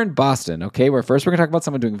over in Boston, okay, where first we're going to talk about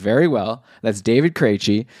someone doing very well. That's David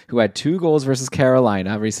Krejci, who had 2 goals versus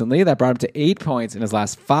Carolina recently. That brought him to 8 points in his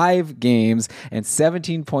last 5 games and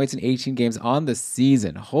 17 points in 18 games on the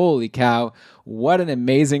season. Holy cow. What an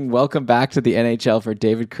amazing welcome back to the NHL for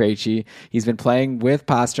David Krejci. He's been playing with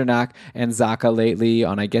Pastrnak and Zacha lately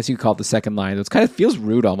on, I guess you call it the second line. It kind of feels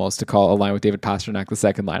rude almost to call a line with David Pastrnak the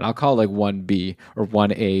second line. I'll call it like 1B or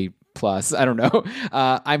 1A plus. I don't know.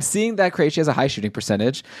 I'm seeing that Krejci has a high shooting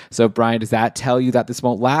percentage. So, Brian, does that tell you that this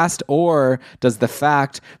won't last? Or does the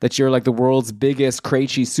fact that you're like the world's biggest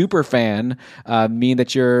Krejci super fan mean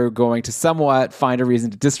that you're going to somewhat find a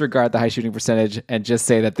reason to disregard the high shooting percentage and just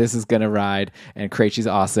say that this is going to ride and Krejci's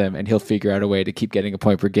awesome and he'll figure out a way to keep getting a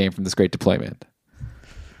point per game from this great deployment?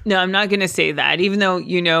 No, I'm not going to say that. Even though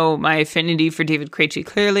you know my affinity for David Krejci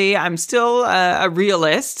clearly, I'm still a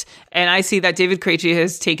realist, and I see that David Krejci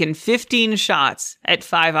has taken 15 shots at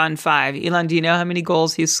 5-on-5. Elon, do you know how many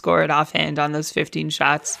goals he's scored offhand on those 15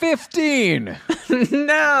 shots? 15!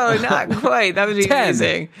 No, not quite. That would be 10.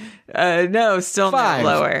 amazing. No, still 5.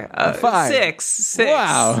 not lower. 5. 6.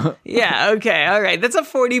 Wow. Yeah, okay, all right. That's a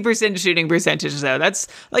 40% shooting percentage, though. That's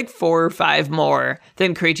like 4 or 5 more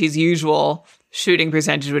than Krejci's usual shooting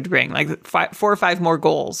percentage would bring, like 4 or 5 more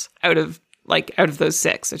goals out of those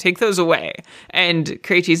 6. So take those away. And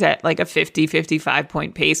Krejci's at like a 55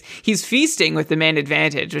 point pace. He's feasting with the man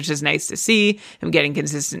advantage, which is nice to see. Him getting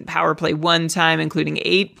consistent power play 1 time, including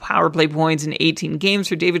 8 power play points in 18 games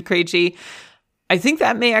for David Krejci. I think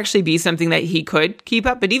that may actually be something that he could keep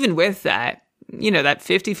up. But even with that, that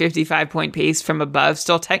 55 point pace from above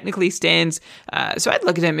still technically stands. So I'd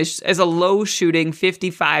look at him as a low shooting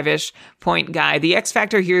 55-ish point guy. The X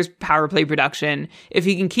factor here is power play production. If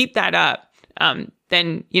he can keep that up,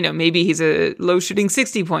 then, maybe he's a low shooting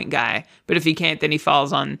 60 point guy. But if he can't, then he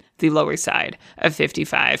falls on the lower side of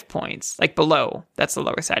 55 points, like below. That's the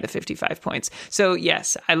lower side of 55 points. So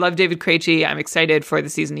yes, I love David Krejci. I'm excited for the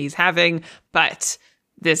season he's having, but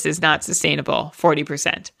this is not sustainable.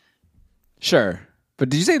 40%. Sure. But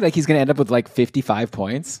did you say he's going to end up with 55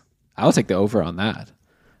 points? I'll take the over on that.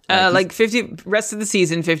 50 rest of the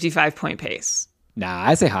season, 55 point pace. Nah,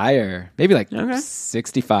 I say higher. Maybe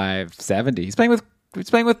 65, 70. He's playing with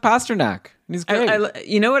Pasternak. He's great.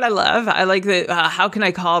 You know what I love? I like that. How can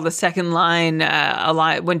I call the second line a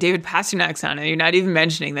line when David Pasternak's on it? You're not even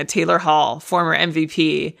mentioning that Taylor Hall, former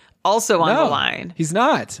MVP, also on the line. He's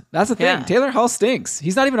not. That's the thing. Yeah. Taylor Hall stinks.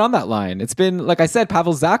 He's not even on that line. It's been, like I said,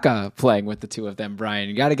 Pavel Zacha playing with the two of them, Brian.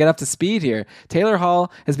 You got to get up to speed here. Taylor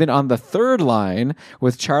Hall has been on the third line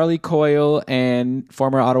with Charlie Coyle and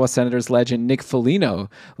former Ottawa Senators legend Nick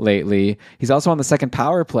Foligno lately. He's also on the second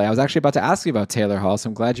power play. I was actually about to ask you about Taylor Hall, so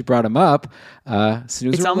I'm glad you brought him up. Snoozer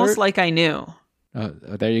it's almost alert? like I knew.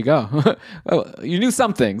 There you go. You knew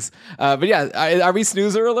some things. But yeah, are we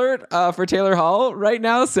snoozer alert for Taylor Hall right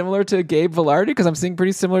now, similar to Gabe Vilardi? Because I'm seeing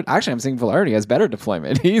pretty similar. Actually, I'm seeing Vilardi has better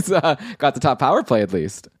deployment. He's got the top power play at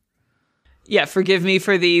least. Yeah, forgive me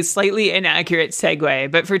for the slightly inaccurate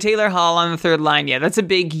segue, but for Taylor Hall on the third line, yeah, that's a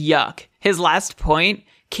big yuck. His last point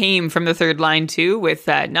came from the third line too, with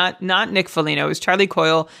not Nick Foligno, it was Charlie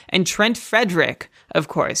Coyle and Trent Frederick, of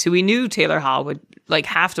course, who we knew Taylor Hall would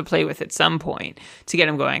have to play with at some point to get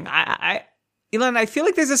him going. Elon, I feel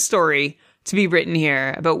like there's a story to be written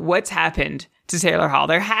here about what's happened to Taylor Hall.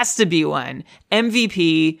 There has to be one.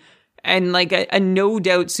 MVP and a no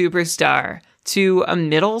doubt superstar to a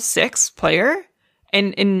middle six player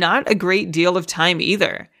and not a great deal of time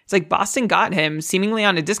either. It's Boston got him seemingly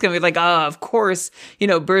on a discount. We're of course,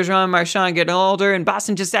 Bergeron, Marchand getting older and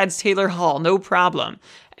Boston just adds Taylor Hall, no problem.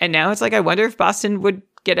 And now it's I wonder if Boston would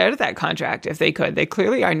get out of that contract if they could. They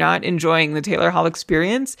clearly are not enjoying the Taylor Hall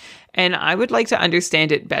experience, and I would like to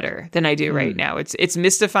understand it better than I do right now. It's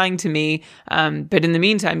mystifying to me, but in the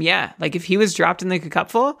meantime, yeah, if he was dropped in the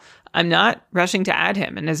cupful, I'm not rushing to add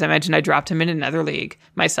him. And as I mentioned, I dropped him in another league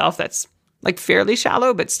myself that's fairly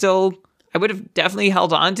shallow, but still, I would have definitely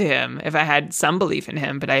held on to him if I had some belief in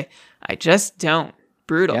him, but I just don't.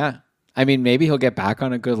 Brutal. Yeah. I mean, maybe he'll get back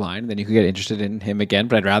on a good line, and then you could get interested in him again.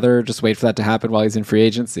 But I'd rather just wait for that to happen while he's in free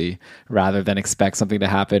agency rather than expect something to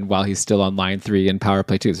happen while he's still on line 3 and power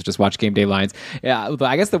play 2. So just watch game day lines. Yeah, but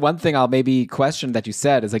I guess the one thing I'll maybe question that you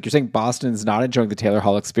said is you're saying Boston's not enjoying the Taylor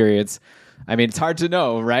Hall experience. I mean, it's hard to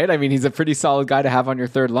know, right? I mean, he's a pretty solid guy to have on your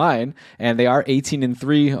third line, and they are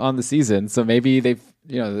 18-3 on the season. So maybe they've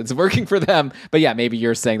it's working for them. But yeah, maybe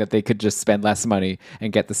you're saying that they could just spend less money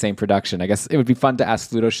and get the same production. I guess it would be fun to ask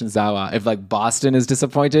Fluto Shinzawa if Boston is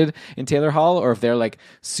disappointed in Taylor Hall or if they're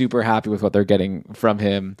super happy with what they're getting from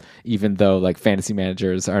him, even though fantasy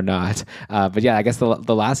managers are not. But yeah, I guess the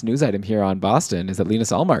last news item here on Boston is that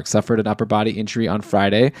Linus Ullmark suffered an upper body injury on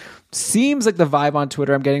Friday. Seems like the vibe on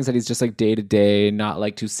Twitter I'm getting is that he's just day to day,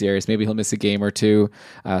 not too serious. Maybe he'll miss a game or two.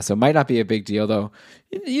 So it might not be a big deal though.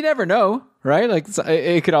 You never know, right?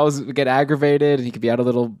 It could always get aggravated and he could be out a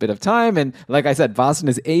little bit of time. And like I said, Boston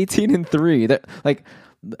is 18-3. That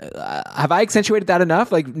have I accentuated that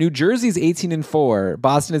enough? New Jersey's 18-4,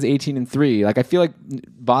 Boston is 18-3. I feel like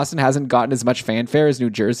Boston hasn't gotten as much fanfare as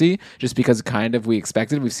New Jersey just because kind of we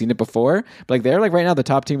expected. We've seen it before. But they're right now the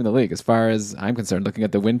top team in the league as far as I'm concerned, looking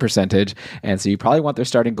at the win percentage. And so you probably want their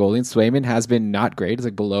starting goalie. And Swayman has been not great. It's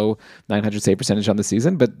below 900 save percentage on the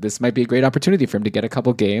season, but this might be a great opportunity for him to get a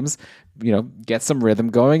couple games, get some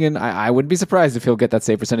rhythm going. And I wouldn't be surprised if he'll get that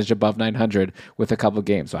save percentage above 900 with a couple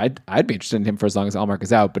games. So I'd be interested in him for as long as Ullmark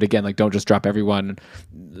is out. But again, don't just drop everyone,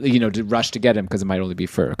 to rush to get him because it might only be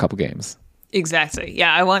for a couple games. Exactly.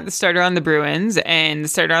 Yeah, I want the starter on the Bruins, and the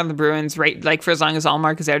starter on the Bruins, right, for as long as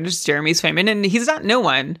Ullmark is out, is Jeremy Swayman, and he's not no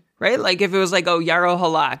one, right? If it was Jaro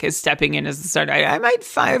Halak is stepping in as the starter, I might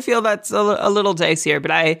feel that's a little dicier,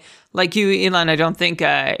 but I, like you, Elon, I don't think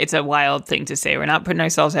it's a wild thing to say. We're not putting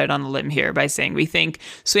ourselves out on a limb here by saying we think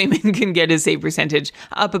Swayman can get his save percentage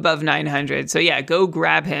up above 900. So yeah, go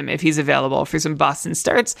grab him if he's available for some Boston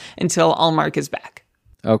starts until Ullmark is back.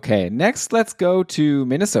 Okay, next let's go to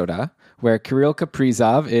Minnesota, where Kirill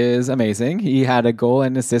Kaprizov is amazing. He had a goal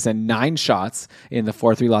and assist and 9 shots in the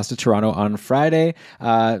 4-3 loss to Toronto on Friday.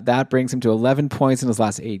 That brings him to 11 points in his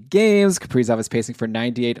last 8 games. Kaprizov is pacing for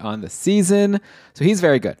 98 on the season. So he's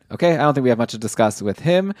very good. Okay, I don't think we have much to discuss with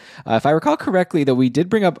him. If I recall correctly, though, we did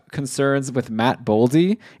bring up concerns with Matt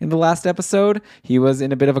Boldy in the last episode. He was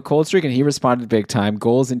in a bit of a cold streak, and he responded big time.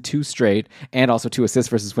 Goals in 2 straight, and also 2 assists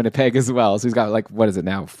versus Winnipeg as well. So he's got, like, what is it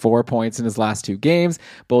now? 4 points in his last 2 games.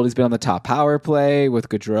 Boldy's been on the top power play with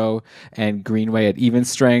Gaudreau and Greenway at even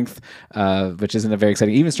strength, which isn't a very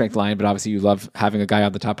exciting even strength line, but obviously you love having a guy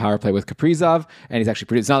on the top power play with Kaprizov, and he's actually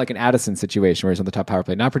produced. It's not like an Addison situation where he's on the top power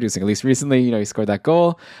play not producing. At least recently, he scored that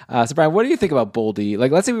goal. So Brian, what do you think about Boldy?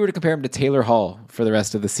 Like, let's say we were to compare him to Taylor Hall for the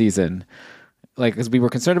rest of the season. Like, as we were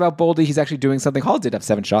concerned about Boldy, he's actually doing something. Hall did have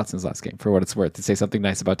 7 shots in his last game, for what it's worth, to say something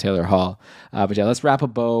nice about Taylor Hall. But yeah, let's wrap a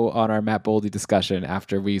bow on our Matt Boldy discussion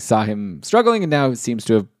after we saw him struggling, and now it seems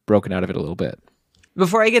to have broken out of it a little bit.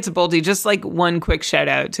 Before I get to Boldy, just like one quick shout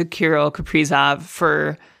out to Kirill Kaprizov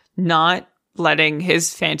for not letting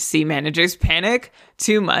his fantasy managers panic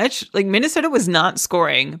too much. Like, Minnesota was not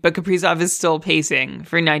scoring, but Kaprizov is still pacing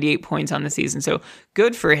for 98 points on the season. So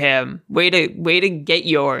good for him. Way to get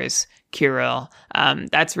yours, Kirill.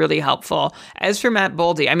 That's really helpful. As for Matt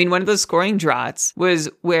Boldy, I mean, one of those scoring draughts was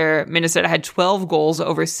where Minnesota had 12 goals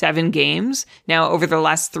over 7 games. Now, over the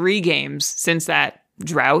last 3 games since that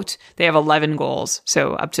drought, they have 11 goals,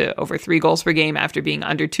 so up to over 3 goals per game after being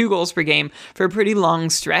under 2 goals per game for a pretty long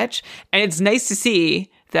stretch. And it's nice to see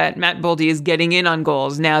that Matt Boldy is getting in on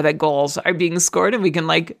goals now that goals are being scored and we can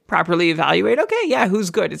properly evaluate, okay, yeah, who's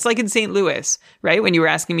good? It's like in St. Louis, right? When you were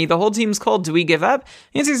asking me, the whole team's cold, do we give up?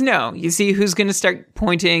 The answer is no. You see who's going to start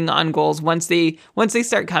pointing on goals once they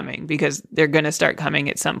start coming, because they're going to start coming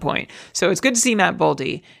at some point. So it's good to see Matt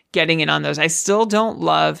Boldy getting in on those. I still don't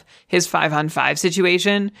love his 5-on-5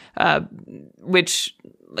 situation, which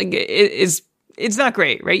it's not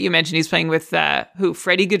great, right? You mentioned he's playing with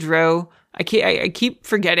Freddie Gaudreau. I keep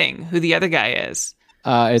forgetting who the other guy is.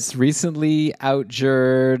 It's recently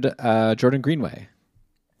outjured Jordan Greenway.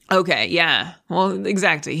 Okay, yeah. Well,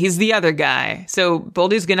 exactly. He's the other guy. So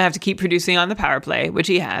Boldy's going to have to keep producing on the power play, which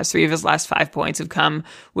he has. 3 of his last 5 points have come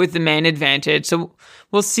with the man advantage. So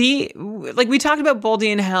we'll see. Like, we talked about Boldy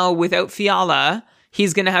and how without Fiala,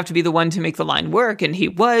 he's going to have to be the one to make the line work. And he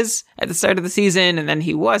was at the start of the season, and then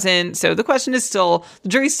he wasn't. So the question is the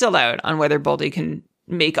jury's still out on whether Boldy can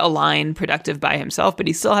make a line productive by himself, but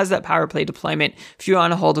he still has that power play deployment if you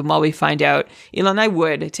want to hold him while we find out. Elon, I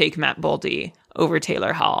would take Matt Boldy over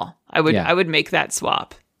Taylor Hall. I would make that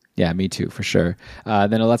swap. Yeah, me too, for sure.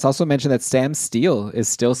 Then let's also mention that Sam Steele is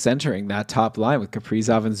still centering that top line with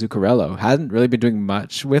Kaprizov and Zuccarello. Hasn't really been doing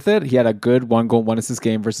much with it. He had a good 1-goal, 1-assist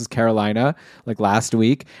game versus Carolina last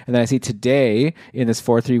week. And then I see today in this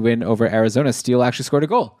 4-3 win over Arizona, Steele actually scored a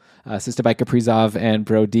goal. Assisted by Kaprizov and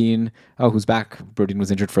Brodin. Oh, who's back? Brodin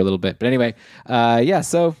was injured for a little bit. But anyway,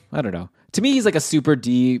 so I don't know. To me, he's like a super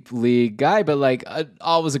deep league guy, but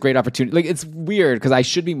always a great opportunity. Like, it's weird because I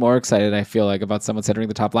should be more excited, I feel like, about someone centering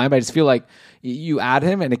the top line, but I just feel like you add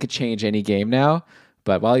him and it could change any game now.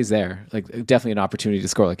 But while he's there, definitely an opportunity to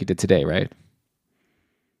score like he did today, right?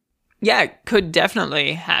 Yeah, it could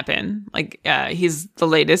definitely happen. He's the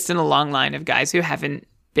latest in a long line of guys who haven't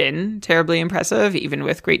been terribly impressive, even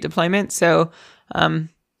with great deployment. So,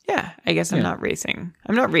 yeah, I guess I'm not racing.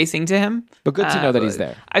 I'm not racing to him. But good to know that he's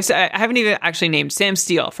there. I haven't even actually named Sam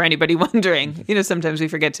Steele, for anybody wondering. Sometimes we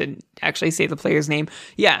forget to actually say the player's name.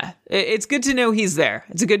 Yeah, it's good to know he's there.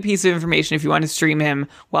 It's a good piece of information if you want to stream him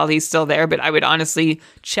while he's still there. But I would honestly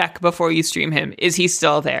check before you stream him. Is he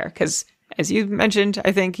still there? Because as you mentioned,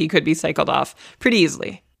 I think he could be cycled off pretty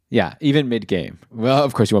easily. Yeah, even mid-game. Well,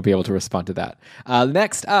 of course, you won't be able to respond to that.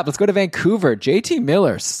 Next up, let's go to Vancouver. JT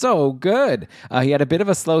Miller, so good. He had a bit of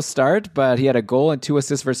a slow start, but he had a goal and 2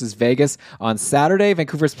 assists versus Vegas on Saturday.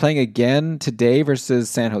 Vancouver's playing again today versus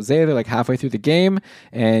San Jose. They're halfway through the game.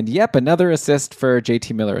 And yep, another assist for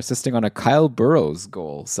JT Miller, assisting on a Kyle Burrows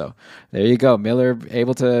goal. So there you go. Miller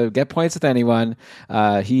able to get points with anyone.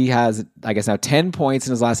 He has, I guess, now 10 points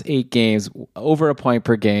in his last 8 games, over a point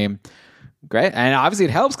per game. Great. And obviously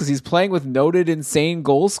it helps because he's playing with noted insane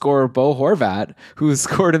goal scorer Bo Horvat, who's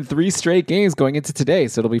scored in 3 straight games going into today.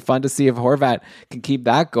 So it'll be fun to see if Horvat can keep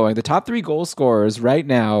that going. The top 3 goal scorers right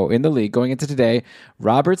now in the league going into today,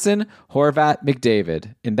 Robertson, Horvat,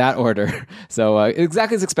 McDavid, in that order. So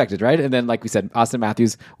exactly as expected, right? And then, like we said, Austin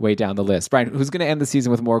Matthews way down the list. Brian, who's going to end the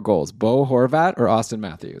season with more goals, Bo Horvat or Austin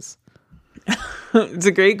Matthews? It's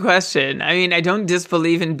a great question. I mean, I don't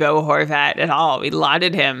disbelieve in Bo Horvat at all. We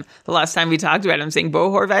lauded him the last time we talked about him, saying Bo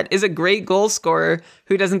Horvat is a great goal scorer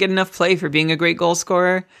who doesn't get enough play for being a great goal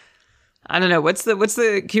scorer. I don't know. What's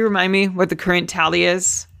the? Can you remind me what the current tally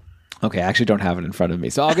is? Okay, I actually don't have it in front of me,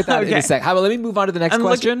 so I'll get that in a sec. How about let me move on to the next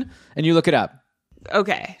question, and you look it up.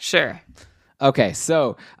 Okay, sure. Okay,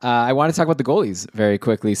 so I want to talk about the goalies very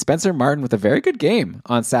quickly. Spencer Martin with a very good game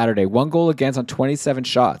on Saturday. 1 goal against on 27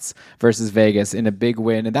 shots versus Vegas in a big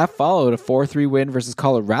win. And that followed a 4-3 win versus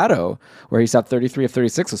Colorado, where he stopped 33 of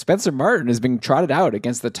 36. So Spencer Martin is being trotted out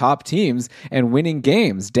against the top teams and winning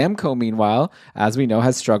games. Demko, meanwhile, as we know,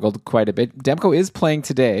 has struggled quite a bit. Demko is playing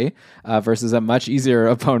today versus a much easier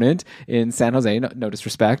opponent in San Jose. No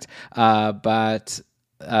disrespect. But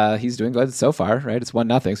he's doing good so far, right? It's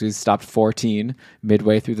 1-0, so he's stopped 14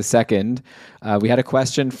 midway through the second. We had a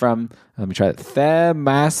question from, let me try it, The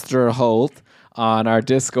Master Holt on our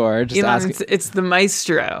Discord. Just Elon, it's the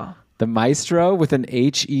Maestro. The Maestro with an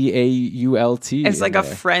Heault. It's like a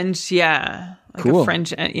French, yeah. Like cool. A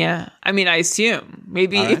French, yeah. I mean, I assume.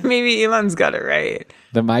 Maybe Elon's got it right.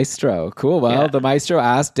 The Maestro. Cool. Well, The Maestro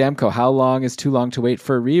asked Demko, how long is too long to wait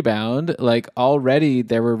for a rebound? Like, already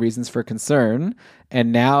there were reasons for concern.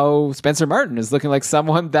 And now Spencer Martin is looking like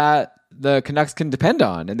someone that the Canucks can depend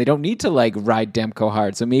on, and they don't need to like ride Demko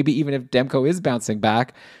hard. So maybe even if Demko is bouncing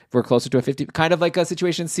back, we're closer to a 50, kind of like a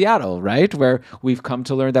situation in Seattle, right? Where we've come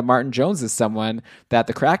to learn that Martin Jones is someone that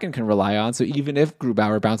the Kraken can rely on. So even if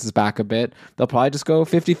Grubauer bounces back a bit, they'll probably just go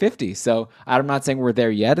 50-50. So I'm not saying we're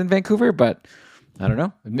there yet in Vancouver, but I don't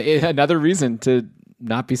know. Another reason to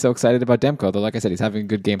not be so excited about Demko, though, like I said, he's having a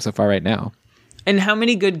good game so far right now. And how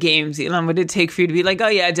many good games, Elon, would it take for you to be like, oh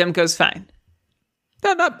yeah, Demko's fine?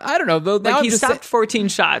 No, I don't know. Though, like he stopped 14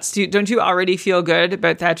 shots. Don't you already feel good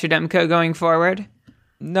about Thatcher Demko going forward?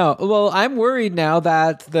 No. Well, I'm worried now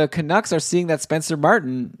that the Canucks are seeing that Spencer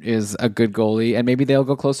Martin is a good goalie, and maybe they'll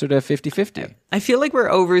go closer to 50-50. I feel like we're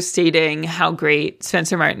overstating how great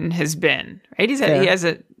Spencer Martin has been, right? He has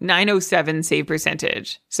a .907 save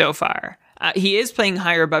percentage so far. He is playing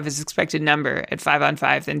higher above his expected number at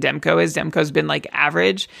 5-on-5 than Demko is. Demko's been like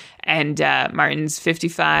average, and Martin's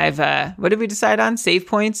 55. What did we decide on? Save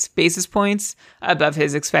points, basis points above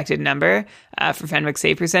his expected number for Fenwick's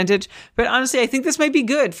save percentage. But honestly, I think this might be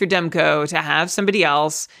good for Demko to have somebody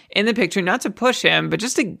else in the picture, not to push him, but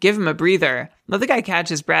just to give him a breather. Let the guy catch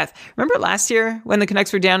his breath. Remember last year when the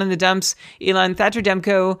Canucks were down in the dumps? Elon, Thatcher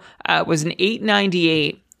Demko was an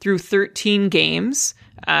 .898 through 13 games.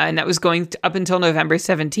 And that was going up until November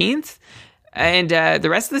 17th. And the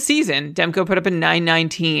rest of the season, Demko put up a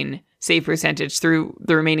 .919 save percentage through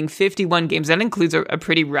the remaining 51 games. That includes a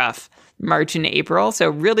pretty rough March and April.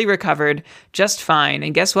 So really recovered just fine.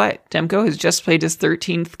 And guess what? Demko has just played his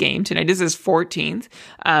 13th game. Tonight is his 14th.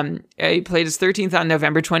 He played his 13th on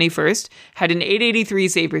November 21st. Had an .883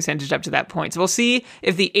 save percentage up to that point. So we'll see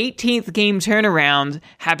if the 18th game turnaround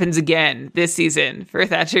happens again this season for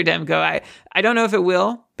Thatcher Demko. I don't know if it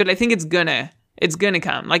will, but I think it's gonna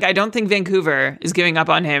come. Like, I don't think Vancouver is giving up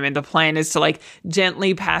on him, and the plan is to like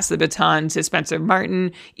gently pass the baton to Spencer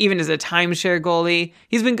Martin, even as a timeshare goalie.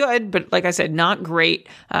 He's been good, but like I said, not great.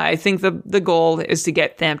 I think the goal is to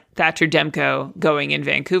get Thatcher Demko going in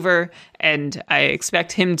Vancouver, and I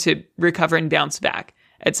expect him to recover and bounce back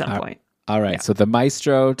at some point. All right. Yeah. So the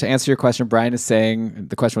Maestro, to answer your question, Brian is saying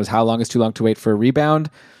the question was, how long is too long to wait for a rebound?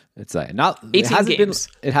 It's not 18 games.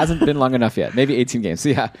 It hasn't been long enough yet. Maybe 18 games. So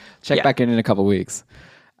yeah, check back in a couple weeks.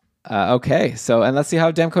 Okay, so and let's see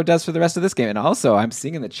how Demko does for the rest of this game. And also, I'm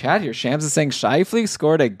seeing in the chat here, Shams is saying Scheifele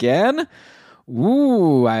scored again.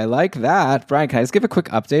 Ooh, I like that. Brian, can I just give a quick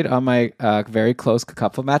update on my very close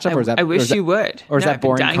couple matchup? I wish you would. Or is that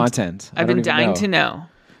boring content? I've been dying to know.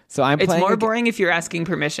 So it's more boring if you're asking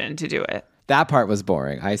permission to do it. That part was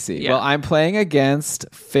boring. I see. Yeah. Well, I'm playing against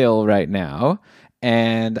Phil right now.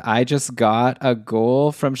 And I just got a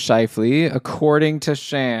goal from Scheifele, according to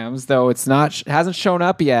Shams, though it hasn't shown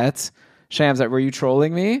up yet. Shams, were you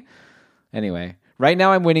trolling me? Anyway, right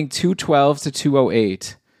now I'm winning 212 to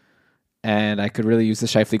 208. And I could really use the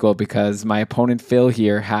Scheifele goal because my opponent Phil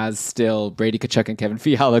here has still Brady Tkachuk and Kevin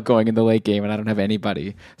Fiala going in the late game, and I don't have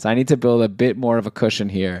anybody. So I need to build a bit more of a cushion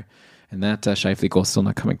here. And that Scheifele goal is still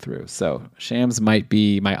not coming through. So Shams might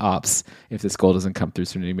be my ops if this goal doesn't come through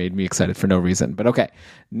soon. He made me excited for no reason. But okay,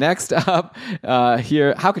 next up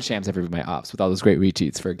here, how could Shams ever be my ops with all those great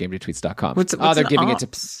retweets for GameDayTweets.com? What's they're giving ops?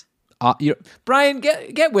 it to Brian.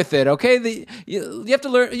 Get with it, okay? You have to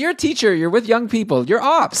learn. You're a teacher. You're with young people. You're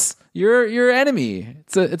ops. You're your enemy.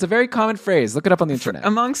 It's a very common phrase. Look it up on the internet.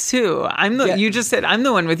 Amongst who? You just said I'm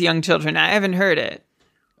the one with young children. I haven't heard it.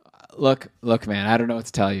 Look, man, I don't know what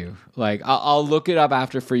to tell you. Like, I'll look it up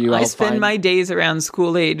after for you. I spend my days around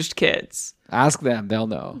school-aged kids. Ask them. They'll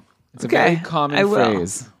know. It's a very common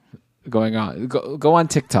phrase going on. Go on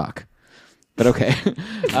TikTok. But okay.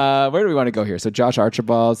 Where do we want to go here? So Josh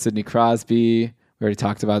Archibald, Sidney Crosby. We already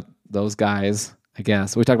talked about those guys, I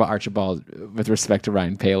guess. We talked about Archibald with respect to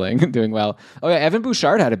Ryan Poehling doing well. Oh, yeah. Evan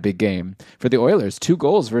Bouchard had a big game for the Oilers. 2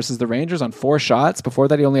 goals versus the Rangers on 4 shots. Before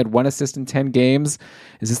that, he only had 1 assist in 10 games.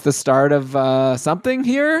 Is this the start of something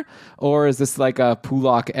here? Or is this like a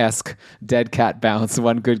Pulock-esque dead cat bounce,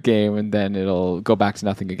 1 good game, and then it'll go back to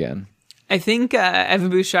nothing again? I think Evan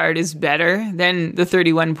Bouchard is better than the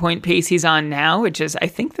 31-point pace he's on now, which is, I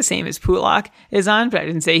think, the same as Pulock is on, but I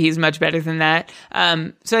didn't say he's much better than that.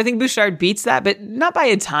 So I think Bouchard beats that, but not by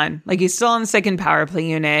a ton. Like, he's still on the second power play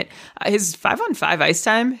unit. His 5-on-5 ice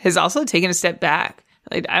time has also taken a step back.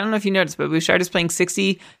 Like, I don't know if you noticed, but Bouchard is playing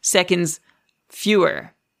 60 seconds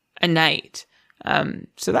fewer a night.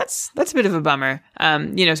 So that's a bit of a bummer.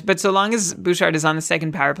 But so long as Bouchard is on the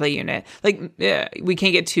second power play unit, we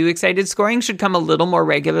can't get too excited. Scoring should come a little more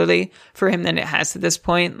regularly for him than it has to this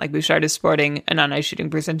point. Like, Bouchard is sporting an on-ice shooting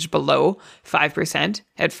percentage below 5%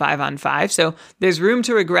 at 5-on-5. So there's room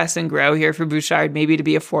to regress and grow here for Bouchard, maybe to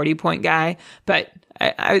be a 40-point guy. But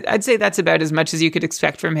I'd say that's about as much as you could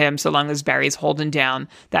expect from him, so long as Barry's holding down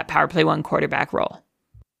that power play 1 quarterback role.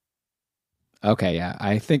 Okay, yeah,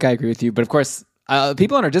 I think I agree with you. But of course,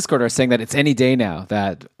 people on our Discord are saying that it's any day now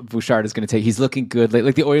that Bouchard is going to take. He's looking good.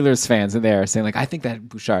 Like the Oilers fans in there are saying, like, I think that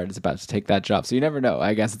Bouchard is about to take that job. So you never know.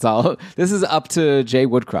 I guess it's all. This is up to Jay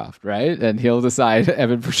Woodcroft, right? And he'll decide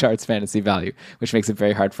Evan Bouchard's fantasy value, which makes it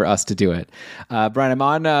very hard for us to do it. Brian, I'm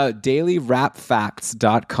on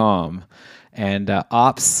dailyrapfacts.com. And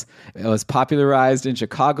ops, it was popularized in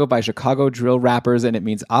Chicago by Chicago drill rappers, and it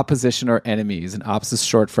means opposition or enemies. And ops is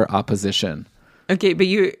short for opposition. Okay, but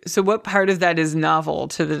so what part of that is novel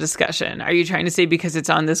to the discussion? Are you trying to say because it's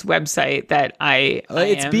on this website that I am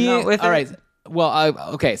not with it? All right. Well,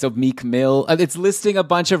 okay, so Meek Mill. It's listing a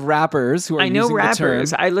bunch of rappers who are using the term. I know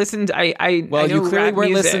rappers. I listened. Well, I know you clearly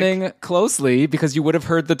weren't music. listening closely because you would have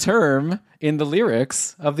heard the term in the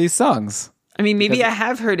lyrics of these songs. I mean, maybe I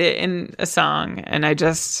have heard it in a song, and I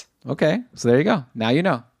just... Okay, so there you go. Now you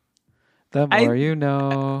know. The more you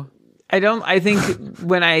know... I think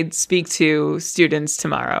when I speak to students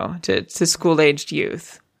tomorrow, to school-aged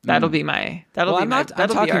youth, that'll be our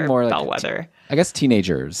bellwether. I guess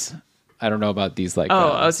teenagers. I don't know about these like.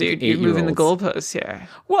 So you're moving the goalposts here.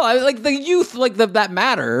 Well, like the youth, like that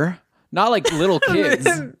matter, not like little kids.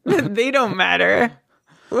 They don't matter.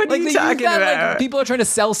 What are you talking about? Like, people are trying to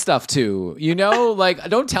sell stuff to, like,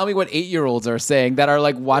 don't tell me what 8-year-olds are saying that are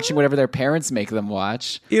like watching whatever their parents make them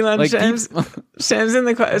watch. Elon, like, Shams has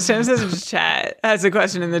a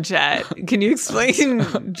question in the chat. Can you explain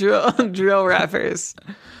drill rappers?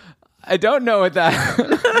 I don't know what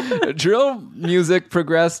that drill music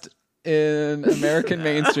progressed in American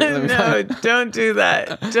mainstream. No, don't do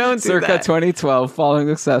that. Don't do Circa that. 2012, following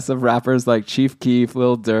the success of rappers like Chief Keef,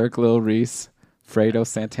 Lil Durk, Lil Reese, Fredo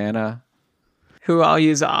Santana, who all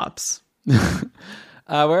use ops. Where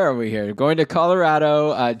are we here? Going to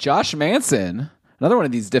Colorado. Josh Manson, another one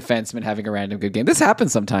of these defensemen having a random good game. This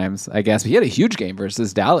happens sometimes, I guess. But he had a huge game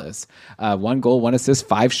versus Dallas. 1 goal, 1 assist,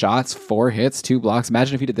 5 shots, 4 hits, 2 blocks.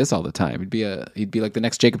 Imagine if he did this all the time. He'd be like the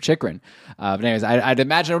next Jacob Chikrin. But anyways, I'd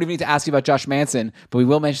imagine I don't even need to ask you about Josh Manson, but we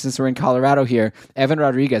will mention since we're in Colorado here. Evan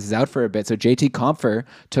Rodriguez is out for a bit, so JT Compher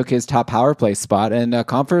took his top power play spot, and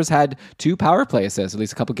Compher's had 2 power play assists, at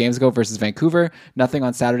least a couple games ago versus Vancouver. Nothing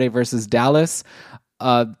on Saturday versus Dallas.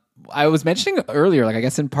 I was mentioning earlier, like I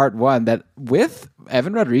guess in part 1, that with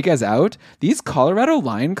Evan Rodriguez out, these Colorado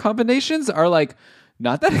line combinations are like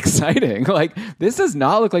not that exciting. Like, this does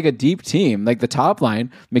not look like a deep team. Like the top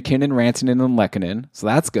line, McKinnon, Rantanen, and Lehkonen. So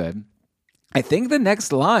that's good. I think the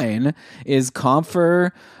next line is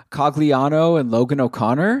Compher, Cogliano, and Logan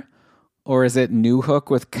O'Connor. Or is it Newhook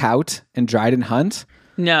with Kaut and Dryden Hunt?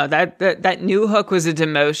 No, that Newhook was a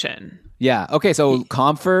demotion. Yeah. Okay. So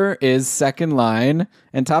Compher is second line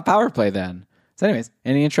and top power play then. So anyways,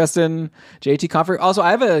 any interest in JT Compher? Also,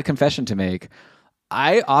 I have a confession to make.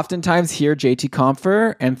 I oftentimes hear JT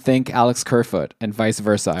Compher and think Alex Kerfoot and vice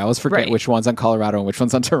versa. I always forget which one's on Colorado and which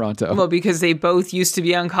one's on Toronto. Well, because they both used to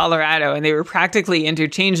be on Colorado and they were practically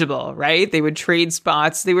interchangeable, right? They would trade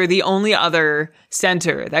spots. They were the only other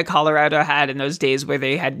center that Colorado had in those days where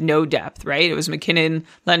they had no depth, right? It was McKinnon,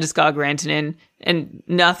 Landeskog, Rantanen, and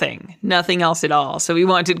nothing else at all. So we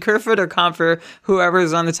wanted Kerfoot or Compher,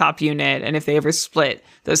 whoever's on the top unit. And if they ever split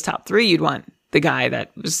those top 3, you'd want the guy that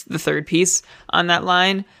was the third piece on that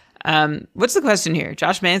line. What's the question here?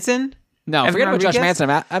 Josh Manson? No, Evan forget about Josh Rodriguez?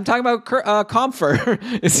 Manson. I'm talking about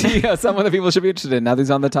Comfer. Is he someone that people should be interested in now that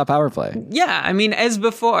he's on the top power play? Yeah, I mean, as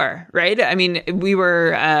before, right? I mean, we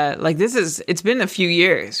were it's been a few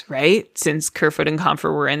years, right? Since Kerfoot and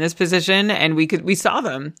Comfer were in this position, and we saw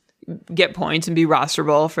them get points and be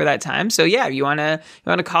rosterable for that time. So yeah, you want a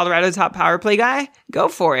Colorado top power play guy? Go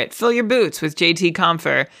for it. Fill your boots with JT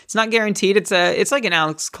Comfer. It's not guaranteed. It's like an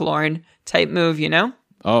Alex Killorn type move, you know?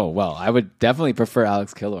 Oh, well, I would definitely prefer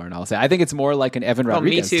Alex Killorn, I'll say. I think it's more like an Evan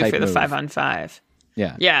Rodriguez me too type for the move. 5-on-5.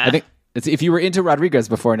 Yeah. Yeah. I think if you were into Rodriguez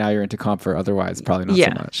before, now you're into Comfer. Otherwise, probably not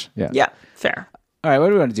so much. Yeah, fair. All right, what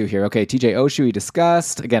do we want to do here? Okay, TJ Oshie we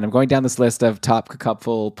discussed. Again, I'm going down this list of top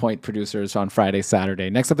couple point producers on Friday,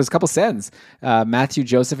 Saturday. Next up is a couple Sens. Matthew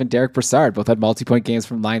Joseph and Derek Brassard both had multi-point games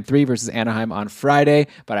from Line 3 versus Anaheim on Friday,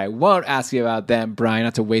 but I won't ask you about them, Brian,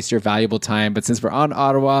 not to waste your valuable time. But since we're on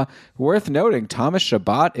Ottawa, worth noting, Thomas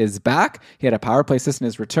Chabot is back. He had a power play assist in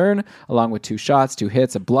his return, along with 2 shots, 2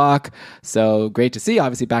 hits, a block. So great to see.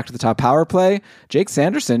 Obviously back to the top power play. Jake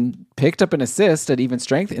Sanderson picked up an assist at even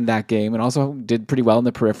strength in that game and also did pretty well in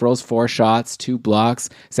the peripherals, 4 shots, 2 blocks.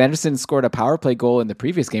 Sanderson scored a power play goal in the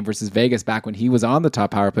previous game versus Vegas back when he was on the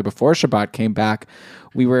top power play before Chabot came back.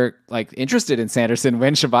 We were interested in Sanderson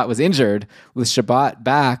when Chabot was injured. With Chabot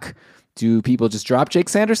back, do people just drop Jake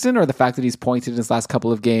Sanderson, or the fact that he's pointed in his last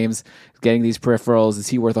couple of games, getting these peripherals, is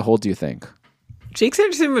he worth a hold, do you think? Jake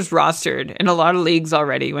Sanderson was rostered in a lot of leagues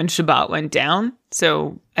already when Chabot went down.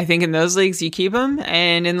 So I think in those leagues you keep him,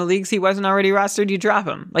 and in the leagues he wasn't already rostered, you drop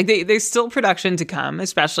him. There's still production to come,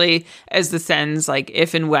 especially as the Sens,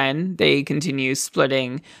 if and when they continue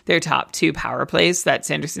splitting their top 2 power plays, that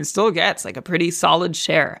Sanderson still gets a pretty solid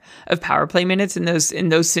share of power play minutes in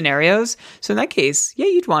those scenarios. So in that case, yeah,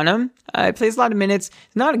 you'd want him. He plays a lot of minutes.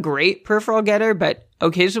 Not a great peripheral getter, but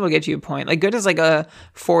occasionally will get you a point. Good as a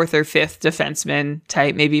 4th or 5th defenseman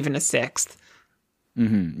type, maybe even a 6th.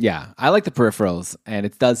 Mm-hmm. Yeah, I like the peripherals, and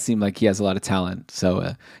it does seem like he has a lot of talent.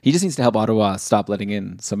 So he just needs to help Ottawa stop letting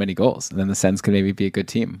in so many goals, and then the Sens can maybe be a good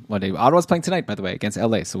team one day. Ottawa's playing tonight, by the way, against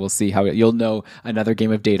LA, so we'll see how you'll know another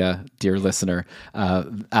game of data, dear listener,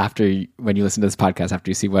 when you listen to this podcast, after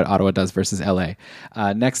you see what Ottawa does versus LA.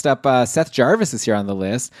 Next up, Seth Jarvis is here on the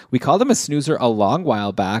list. We called him a snoozer a long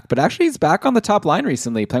while back, but actually he's back on the top line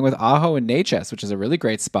recently, playing with Aho and Natchez, which is a really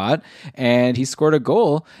great spot, and he scored a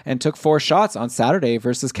goal and took 4 shots on Saturday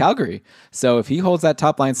versus Calgary. So if he holds that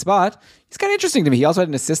top line spot, he's kind of interesting to me. He also had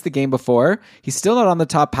an assist the game before. He's still not on the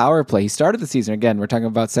top power play. He started the season, again, we're talking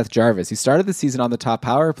about Seth Jarvis. He started the season on the top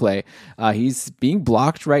power play. He's being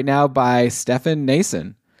blocked right now by Stefan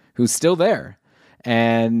Nason, who's still there.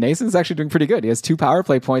 And Nason's actually doing pretty good. He has 2 power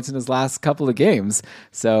play points in his last couple of games.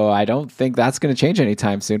 So I don't think that's going to change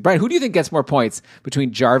anytime soon. Brian, who do you think gets more points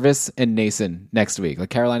between Jarvis and Nason next week?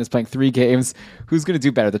 Carolina's playing 3 games. Who's going to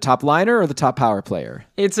do better, the top liner or the top power player?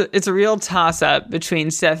 It's a real toss-up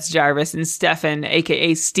between Seth Jarvis and Stefan,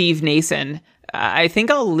 a.k.a. Steve Nason. I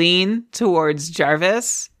think I'll lean towards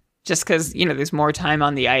Jarvis just because, there's more time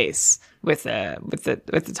on the ice with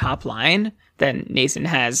the top line than Nason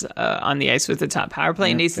has on the ice with the top power play.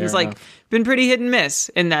 Yeah, Nason's been pretty hit and miss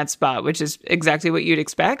in that spot, which is exactly what you'd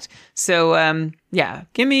expect. So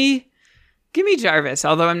give me Jarvis.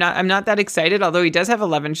 Although I'm not that excited. Although he does have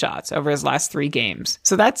 11 shots over his last 3 games,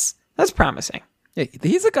 so that's promising. Yeah,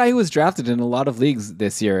 he's a guy who was drafted in a lot of leagues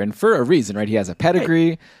this year, and for a reason, right? He has a pedigree.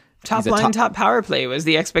 Right. Top power play was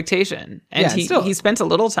the expectation, and he spent a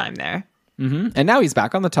little time there. Mm-hmm. And now he's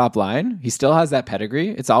back on the top line. He still has that pedigree.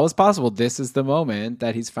 It's always possible this is the moment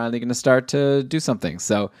that he's finally going to start to do something.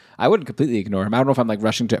 So I wouldn't completely ignore him. I don't know if I'm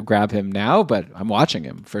rushing to grab him now, but I'm watching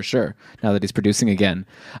him for sure now that he's producing again.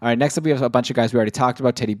 All right, next up we have a bunch of guys we already talked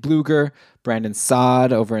about. Teddy Bluger, Brandon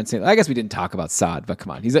Saad over in St. I guess we didn't talk about Saad, but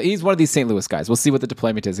come on. He's one of these St. Louis guys. We'll see what the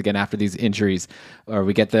deployment is again after these injuries, or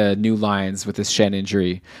we get the new lines with this Shen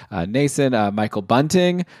injury. Nason, Michael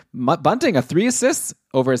Bunting. Bunting, 3 assists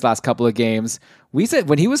over his last couple of games. We said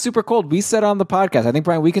when he was super cold, we said on the podcast, I think,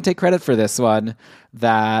 Brian, we can take credit for this one,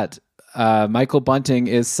 that Michael Bunting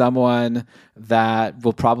is someone that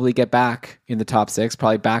will probably get back in the top 6,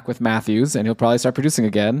 probably back with Matthews, and he'll probably start producing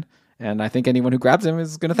again. And I think anyone who grabs him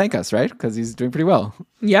is going to thank us, right? Because he's doing pretty well.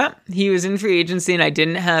 Yeah, he was in free agency, and I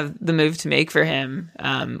didn't have the move to make for him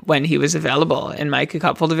when he was available in my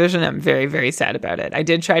Cupful division. I'm very, very sad about it. I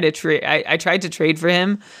did try to trade. I tried to trade for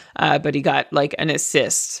him, but he got an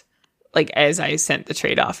assist as I sent the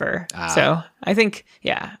trade offer. So I think,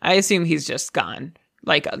 I assume he's just gone,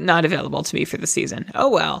 not available to me for the season. Oh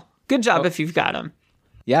well, good job if you've got him.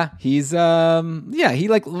 Yeah, he's again,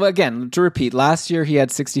 to repeat, last year he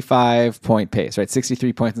had 65 point pace, right?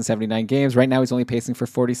 63 points in 79 games. Right now he's only pacing for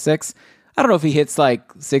 46. I don't know if he hits like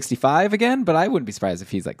 65 again, but I wouldn't be surprised if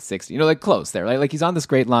he's like 60, like close there, right? Like he's on this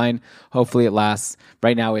great line. Hopefully it lasts.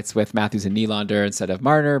 Right now it's with Matthews and Nylander instead of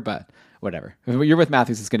Marner, but whatever. If you're with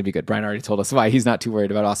Matthews, it's going to be good. Brian already told us why he's not too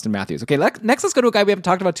worried about Austin Matthews. Okay, next let's go to a guy we haven't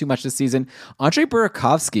talked about too much this season. Andre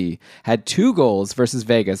Burakovsky had 2 goals versus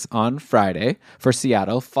Vegas on Friday for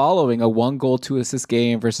Seattle, following a 1-goal, 2-assist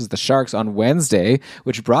game versus the Sharks on Wednesday,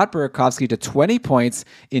 which brought Burakovsky to 20 points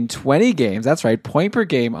in 20 games. That's right, point per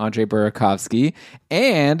game, Andre Burakovsky.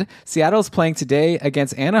 And Seattle's playing today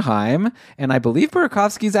against Anaheim, and I believe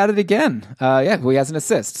Burakovsky's at it again. He has an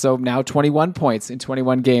assist. So now 21 points in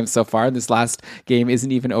 21 games so far. This last game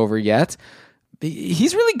isn't even over yet.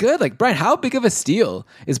 He's really good. Like, Brian, how big of a steal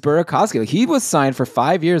is Burakovsky? Like, he was signed for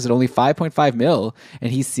 5 years at only $5.5 million,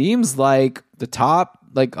 and he seems like the top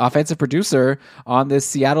offensive producer on this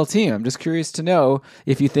Seattle team. I'm just curious to know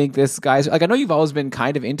if you think this guy's I know you've always been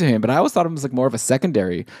kind of into him, but I always thought him was more of a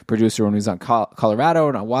secondary producer when he was on Colorado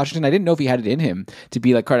and on Washington. I didn't know if he had it in him to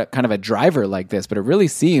be kind of a driver like this, but it really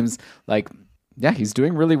seems like he's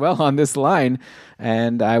doing really well on this line,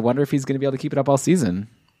 and I wonder if he's going to be able to keep it up all season.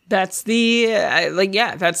 That's the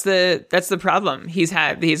that's the problem.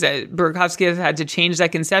 Burakovsky has had to change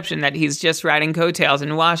that conception that he's just riding coattails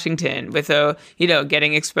in Washington with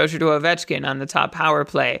getting exposure to Ovechkin on the top power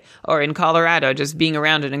play, or in Colorado just being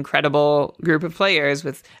around an incredible group of players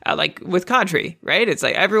with Kadri, right? It's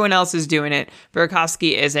like everyone else is doing it,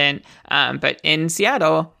 Burakovsky isn't. But in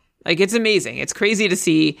Seattle, it's amazing. It's crazy to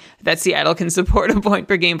see that Seattle can support a point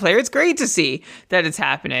per game player. It's great to see that it's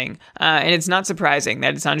happening. And it's not surprising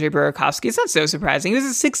that it's Andre Burakovsky. It's not so surprising. He was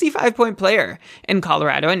a 65-point player in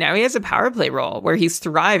Colorado, and now he has a power play role where he's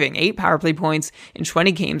thriving. 8 power play points in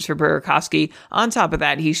 20 games for Burakovsky. On top of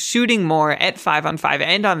that, he's shooting more at 5-on-5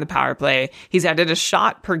 and on the power play. He's added a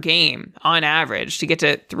shot per game on average to get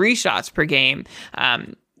to 3 shots per game.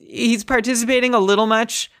 He's participating a little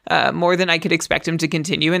much more than I could expect him to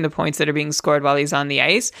continue in the points that are being scored while he's on the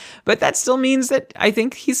ice. But that still means that I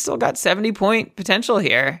think he's still got 70-point potential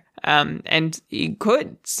here. And he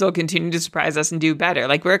could still continue to surprise us and do better.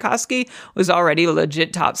 Burakovsky was already a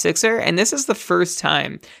legit top sixer, and this is the first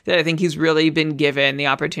time that I think he's really been given the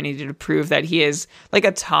opportunity to prove that he is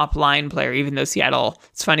a top line player, even though Seattle,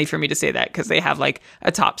 it's funny for me to say that because they have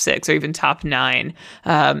a top 6 or even top 9.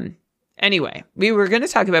 Anyway, we were going to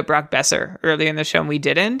talk about Brock Boeser earlier in the show, and we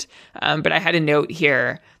didn't. But I had a note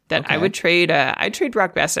here that I would trade. I'd trade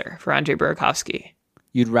Brock Boeser for Andre Burakovsky.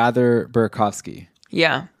 You'd rather Burakovsky?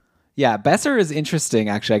 Yeah. Yeah, Boeser is interesting,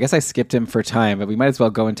 actually. I guess I skipped him for time, but we might as well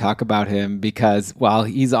go and talk about him because,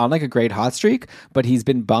 he's on a great hot streak, but he's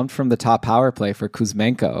been bumped from the top power play for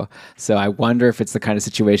Kuzmenko. So I wonder if it's the kind of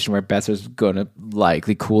situation where Boeser's going to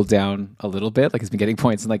likely cool down a little bit. He's been getting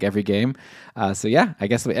points in every game. I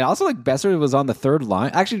guess. And also, Boeser was on the third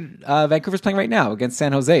line. Actually, Vancouver's playing right now against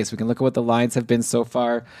San Jose, so we can look at what the lines have been so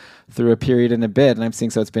far through a period and a bit. And I'm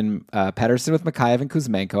seeing, so it's been Pettersson with Mikheyev and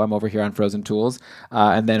Kuzmenko. I'm over here on Frozen Tools.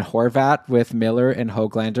 And then Horvat with Miller and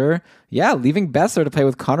Höglander. Yeah, leaving Boeser to play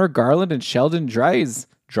with Connor Garland and Sheldon Dries.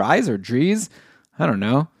 Dries or Dries? I don't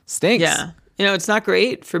know. Stinks. Yeah. It's not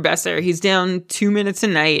great for Boeser. He's down 2 minutes a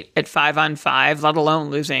night at 5-on-5, let alone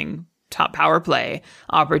losing top power play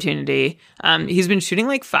opportunity. He's been shooting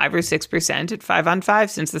 5 or 6% at 5-on-5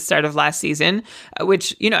 since the start of last season,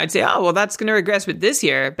 which, I'd say, that's going to regress. But this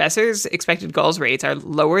year, Boeser's expected goals rates are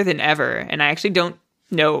lower than ever. And I actually don't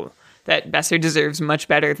know that Boeser deserves much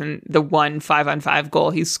better than the 1 5-on-5 goal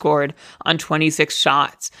he scored on 26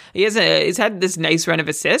 shots. He's had this nice run of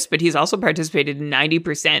assists, but he's also participated in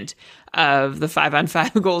 90% of the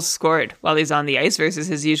 5-on-5 goals scored while he's on the ice versus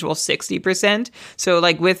his usual 60%. So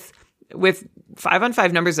with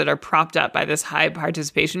 5-on-5 numbers that are propped up by this high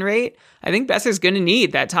participation rate, I think Boeser's going to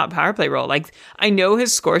need that top power play role. I know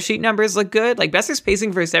his score sheet numbers look good. Boeser's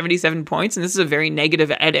pacing for 77 points, and this is a very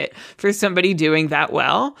negative edit for somebody doing that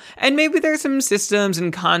well. And maybe there's some systems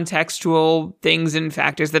and contextual things and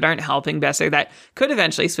factors that aren't helping Boeser that could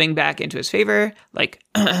eventually swing back into his favor, like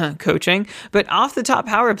coaching. But off the top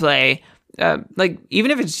power play,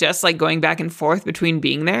 even if it's just going back and forth between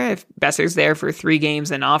being there, if Boeser's there for 3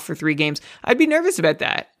 games and off for 3 games, I'd be nervous about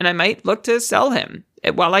that. And I might look to sell him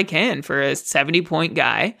while I can for a 70-point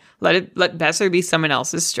guy. Let Boeser be someone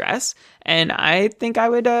else's stress. And I think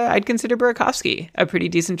I'd consider Burakovsky a pretty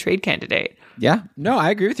decent trade candidate. Yeah, no,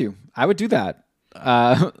 I agree with you. I would do that.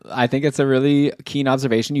 I think it's a really keen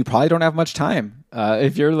observation. You probably don't have much time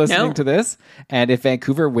if you're listening to this. And if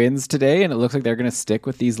Vancouver wins today and it looks like they're going to stick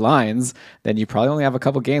with these lines, then you probably only have a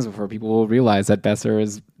couple games before people will realize that Boeser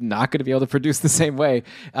is not going to be able to produce the same way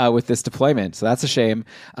with this deployment. So that's a shame.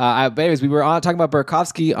 But anyways, we were talking about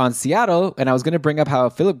Burakovsky on Seattle, and I was going to bring up how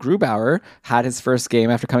Philip Grubauer had his first game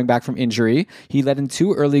after coming back from injury. He led in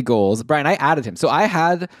 2 early goals. Brian, I added him. So I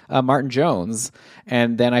had Martin Jones,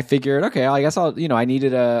 and then I figured, okay, I guess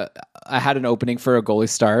I had an opening for a goalie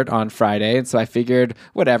start on Friday, and so I figured,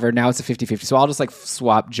 whatever, now it's a 50-50. So I'll just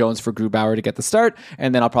swap Jones for Grubauer to get the start,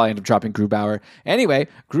 and then I'll probably end up dropping Grubauer. Anyway,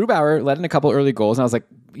 Grubauer let in a couple early goals, and I was like,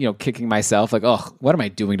 kicking myself, like, oh, what am I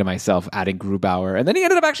doing to myself adding Grubauer? And then he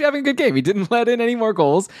ended up actually having a good game. He didn't let in any more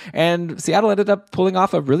goals, and Seattle ended up pulling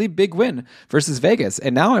off a really big win versus Vegas.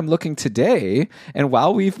 And now I'm looking today, and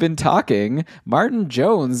while we've been talking, Martin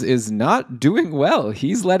Jones is not doing well.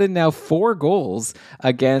 He's let in now 4 goals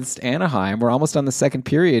against Anaheim. We're almost on the second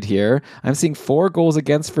period here. I'm seeing 4 goals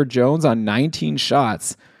against for Jones on 19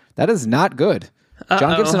 shots. That is not good.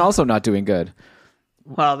 John Gibson also not doing good.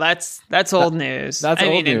 Well, that's old news. That's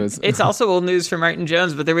old news. It's also old news for Martin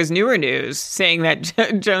Jones, but there was newer news saying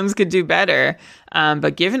that Jones could do better.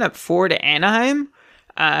 But giving up 4 to Anaheim,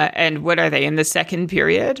 and what are they, in the second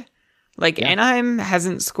period? Anaheim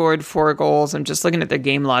hasn't scored 4 goals. I'm just looking at their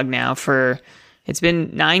game log now it's been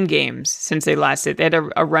 9 games since they last did. They had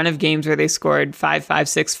a run of games where they scored 5, 5,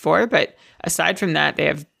 6, 4. But aside from that,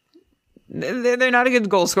 they're not a good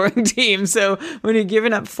goal scoring team. So when you're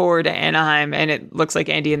giving up 4 to Anaheim, and it looks like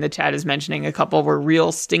Andy in the chat is mentioning a couple were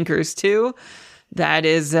real stinkers too, that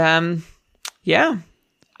is, I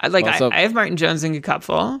have Martin Jones in a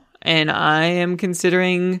cupful, and I am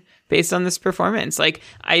considering, based on this performance,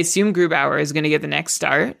 I assume Grubauer is going to get the next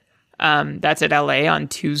start. That's at LA on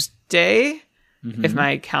Tuesday. If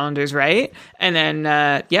my calendar's right. And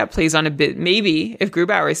then, plays on a bit. Maybe if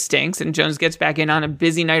Grubauer stinks and Jones gets back in on a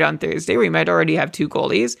busy night on Thursday, we might already have 2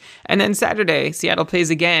 goalies. And then Saturday, Seattle plays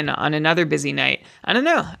again on another busy night. I don't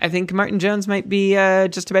know. I think Martin Jones might be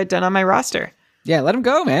just about done on my roster. Yeah, let him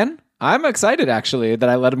go, man. I'm excited, actually, that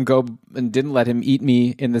I let him go and didn't let him eat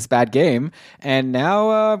me in this bad game. And now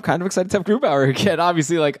I'm kind of excited to have Grubauer again.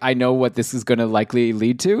 Obviously, I know what this is going to likely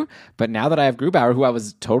lead to. But now that I have Grubauer, who I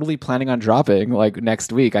was totally planning on dropping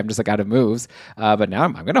next week, I'm just out of moves. But now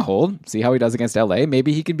I'm going to hold, see how he does against LA.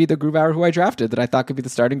 Maybe he can be the Grubauer who I drafted that I thought could be the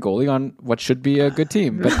starting goalie on what should be a good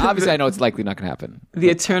team. But obviously, I know it's likely not going to happen. The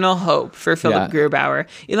eternal hope for Philip Grubauer.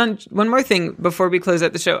 Elon, one more thing before we close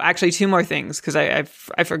out the show. Actually, 2 more things, because I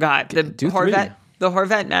forgot. The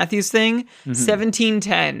Horvat Matthews thing,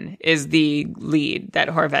 17-10 is the lead that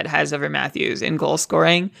Horvat has over Matthews in goal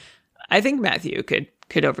scoring. I think Matthew could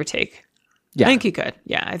overtake. Yeah. I think he could.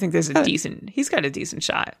 Yeah, I think he's got a decent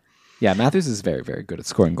shot. Yeah, Matthews is very, very good at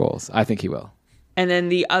scoring goals. I think he will. And then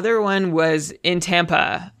the other one was in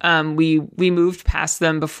Tampa. We moved past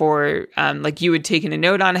them before, you had taken a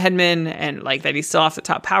note on Hedman and that he's still off the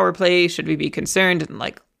top power play. Should we be concerned? And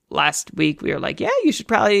last week we were like, yeah, you should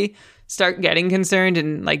probably start getting concerned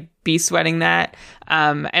and be sweating that.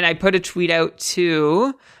 And I put a tweet out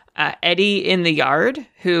to Eddie in the Yard,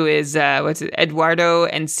 who is Eduardo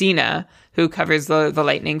Encina, who covers the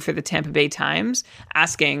Lightning for the Tampa Bay Times,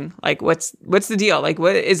 asking what's the deal?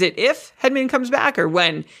 What is it if Hedman comes back or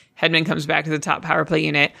when Hedman comes back to the top power play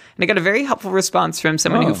unit? And I got a very helpful response from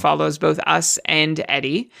someone who follows both us and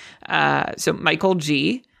Eddie. So Michael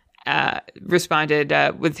G. responded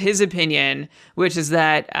with his opinion, which is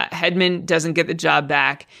that Hedman doesn't get the job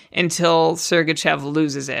back until Sergachev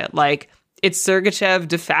loses it. It's Sergachev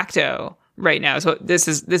de facto right now. So this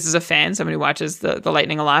is a fan, someone who watches the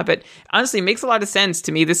Lightning a lot, but honestly, it makes a lot of sense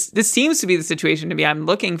to me. This seems to be the situation to me. I'm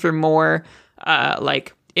looking for more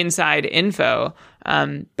inside info.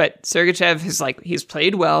 But Sergachev he's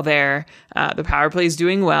played well there. The power play is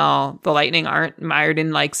doing well. The Lightning aren't mired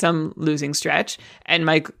in some losing stretch. And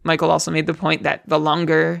Michael also made the point that the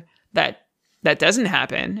longer that doesn't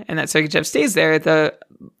happen and that Sergachev stays there, the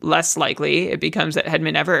less likely it becomes that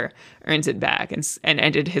Hedman ever earns it back, and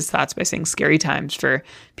ended his thoughts by saying scary times for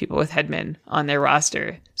people with Hedman on their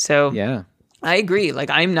roster. So yeah, I agree.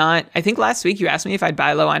 I think last week you asked me if I'd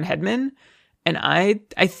buy low on Hedman, and I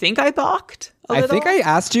think I balked a little. I think I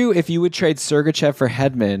asked you if you would trade Sergachev for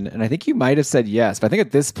Hedman, and I think you might have said yes. But I think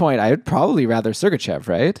at this point, I would probably rather Sergachev,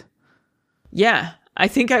 right? Yeah, I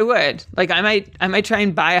think I would. I might try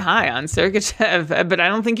and buy high on Sergachev, but I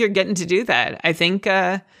don't think you're getting to do that. I think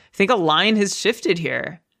a line has shifted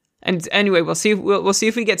here. And anyway, we'll see. We'll see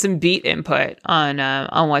if we get some beat input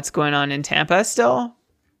on what's going on in Tampa. Still,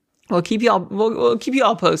 we'll keep you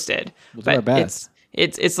all posted. We'll do our best.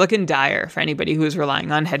 It's looking dire for anybody who is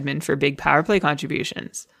relying on Hedman for big power play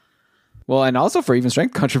contributions. Well, and also for even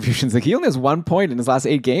strength contributions, like he only has 1 point in his last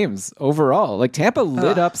 8 games overall. Like Tampa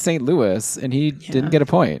lit up St. Louis, and he didn't get a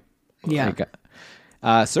point. Yeah. Like,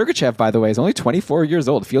 Sergachev, by the way, is only 24 years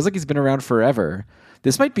old. Feels like he's been around forever.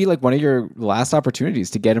 This might be like one of your last opportunities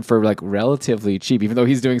to get him for like relatively cheap, even though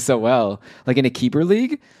he's doing so well. Like in a keeper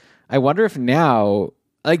league, I wonder if now,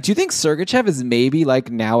 like, do you think Sergachev is maybe like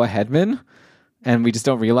now a Hedman? And we just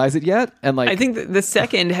don't realize it yet. And like, I think the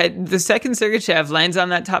second Sergachev lands on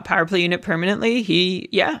that top power play unit permanently.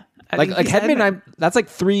 Like Hedman, that's like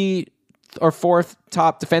 3 or 4th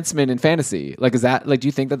top defenseman in fantasy. Like, is that like? Do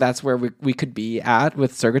you think that that's where we could be at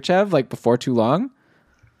with Sergachev like before too long?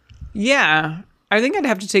 Yeah, I think I'd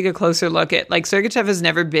have to take a closer look at like Sergachev has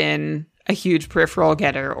never been a huge peripheral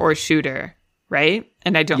getter or shooter. Right?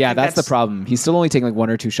 And I don't think that's the problem. He's still only taking like 1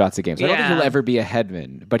 or 2 shots a game. So I don't think he'll ever be a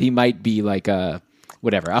Hedman, but he might be like a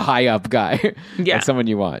high up guy. Like someone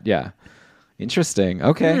you want. Yeah. Interesting.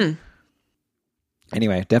 Okay.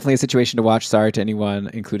 Anyway, definitely a situation to watch. Sorry to anyone,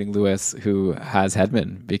 including Lewis, who has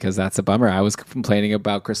Hedman, because that's a bummer. I was complaining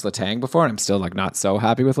about Chris Letang before, and I'm still like not so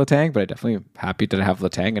happy with Letang, but I'm definitely happy to have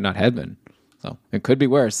Letang and not Hedman. So it could be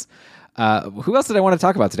worse. Who else did I want to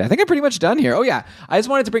talk about today? I think I'm pretty much done here. Oh yeah, I just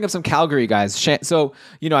wanted to bring up some Calgary guys. So,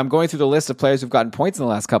 I'm going through the list of players who've gotten points in the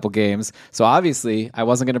last couple games. So obviously I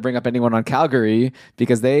wasn't going to bring up anyone on Calgary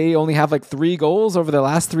because they only have like 3 goals over the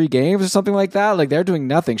last 3 games or something like that. Like they're doing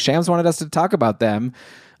nothing. Shams wanted us to talk about them.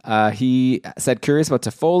 He said curious about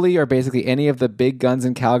Toffoli or basically any of the big guns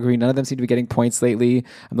in Calgary. None of them seem to be getting points lately.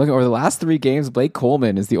 I'm looking over the last 3 games. Blake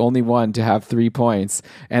Coleman is the only one to have 3 points,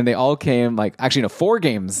 and they all came 4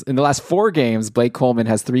 games. In the last 4 games, Blake Coleman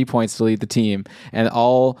has 3 points to lead the team, and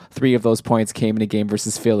all 3 of those points came in a game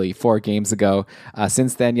versus Philly 4 games ago.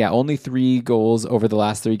 Since then, only 3 goals over the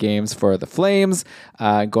last 3 games for the Flames.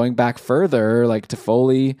 Going back further, like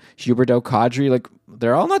Toffoli, Huberdeau, Kadri, like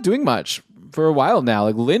they're all not doing much for a while now.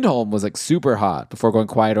 Like Lindholm was like super hot before going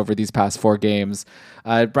quiet over these past 4 games.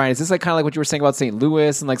 Brian, is this like kind of like what you were saying about St.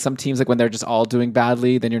 Louis and like some teams, like when they're just all doing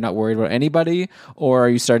badly, then you're not worried about anybody? Or are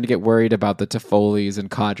you starting to get worried about the Toffolis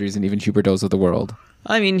and Kadris and even Huberdeaus of the world?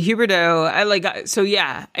 I mean, Huberdeau,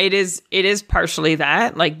 it is partially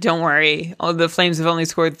that. Like, don't worry. The Flames have only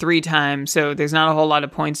scored 3 times, so there's not a whole lot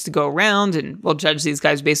of points to go around, and we'll judge these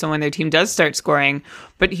guys based on when their team does start scoring.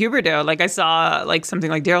 But Huberdeau, like I saw like something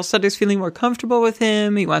like Daryl Sutter's feeling more comfortable with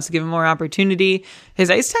him. He wants to give him more opportunity. His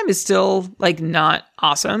ice time is still like not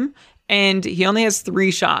awesome, and he only has 3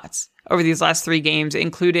 shots over these last 3 games,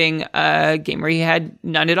 including a game where he had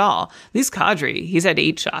none at all. At least Kadri, he's had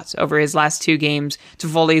 8 shots over his last 2 games.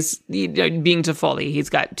 Toffoli's being Toffoli, he's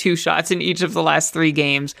got 2 shots in each of the last 3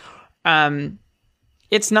 games.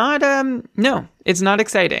 It's not, it's not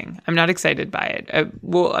exciting. I'm not excited by it.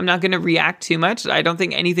 I'm not going to react too much. I don't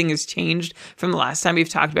think anything has changed from the last time we've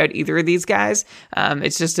talked about either of these guys.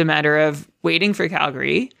 It's just a matter of waiting for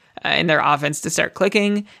Calgary in their offense to start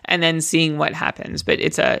clicking and then seeing what happens. But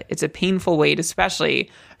it's a painful wait,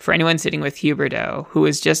 especially for anyone sitting with Huberdeau, who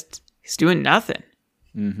is he's doing nothing.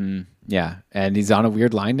 Mm-hmm. Yeah, and he's on a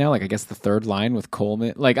weird line now. Like I guess the 3rd line with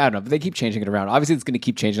Coleman. Like I don't know, but they keep changing it around. Obviously, it's going to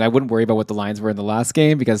keep changing. I wouldn't worry about what the lines were in the last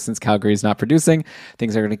game because since Calgary is not producing,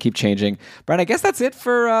 things are going to keep changing. Brian, I guess that's it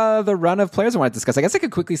for the run of players I want to discuss. I guess I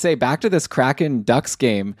could quickly say back to this Kraken Ducks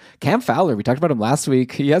game. Cam Fowler, we talked about him last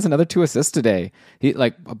week. He has another 2 assists today. He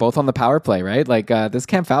like both on the power play, right? Like this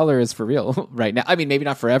Cam Fowler is for real right now. I mean, maybe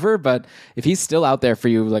not forever, but if he's still out there for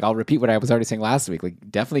you, like I'll repeat what I was already saying last week. Like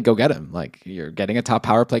definitely go get him. Like you're getting a top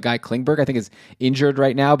power play guy. Klingberg, I think, is injured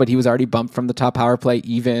right now, but he was already bumped from the top power play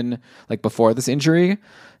even like before this injury.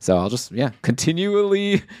 So I'll just,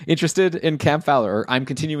 continually interested in Cam Fowler, or I'm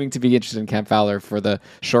continuing to be interested in Cam Fowler for the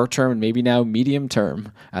short term and maybe now medium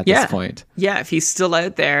term at this point. Yeah, if he's still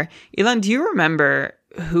out there. Elon, do you remember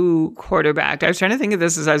who quarterbacked? I was trying to think of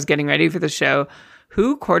this as I was getting ready for the show.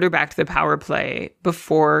 Who quarterbacked the power play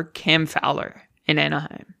before Cam Fowler in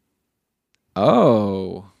Anaheim?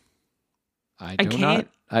 Oh, I don't.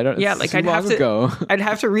 Yeah, like I'd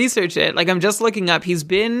have to research it. Like I'm just looking up. He's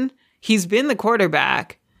been the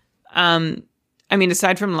quarterback. I mean,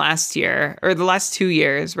 aside from last year or the last 2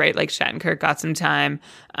 years, right? Like Shattenkirk got some time,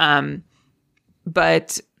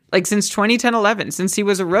 but like since 2010-11, since he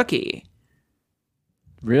was a rookie.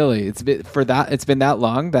 Really? It's been that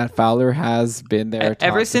long that Fowler has been there.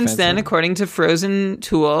 Ever since then, according to Frozen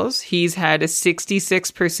Tools, he's had a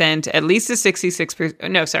 66%, at least a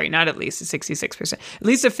 66%. No, sorry, not at least a 66%. At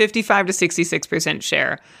least a 55 to 66%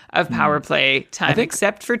 share of power play time,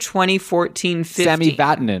 except for 2014-15. Sami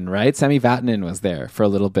Vatanen, right? Sami Vatanen was there for a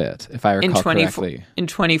little bit, if I recall correctly. In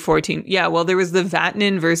 2014. Yeah, well, there was the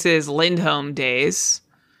Vatanen versus Lindholm days.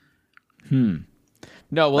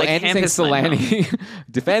 No, well, Like Andy saying Hampus Solani.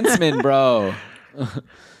 Defenseman, bro.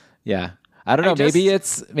 Yeah. I don't know. Maybe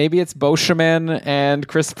it's Boschman and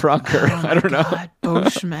Chris Pronger. I don't know. God,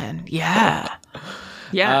 Boschman. Yeah.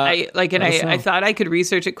 Yeah. I thought I could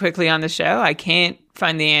research it quickly on the show. I can't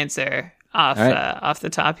find the answer off the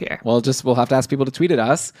top here. Well, we'll have to ask people to tweet at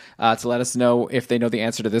us to let us know if they know the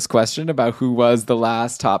answer to this question about who was the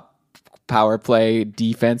last top power play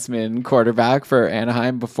defenseman quarterback for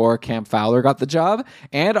Anaheim before Cam Fowler got the job,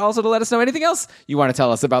 and also to let us know anything else you want to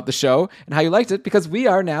tell us about the show and how you liked it, because we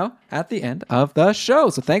are now at the end of the show.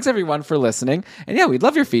 So thanks everyone for listening, and yeah, we'd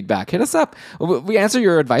love your feedback. Hit us up. We answer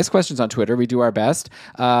your advice questions on Twitter. We do our best,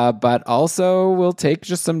 but also we'll take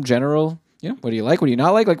just some general, what do you like? What do you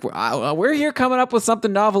not like? Like, we're here coming up with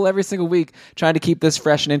something novel every single week, trying to keep this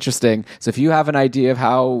fresh and interesting. So if you have an idea of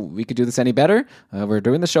how we could do this any better, we're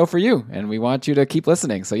doing the show for you, and we want you to keep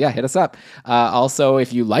listening. So yeah, hit us up. Also,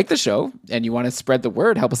 if you like the show and you want to spread the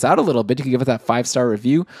word, help us out a little bit, you can give us that 5-star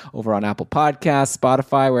review over on Apple Podcasts,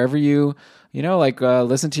 Spotify, wherever you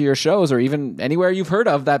listen to your shows, or even anywhere you've heard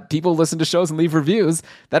of that people listen to shows and leave reviews.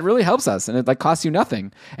 That really helps us, and it costs you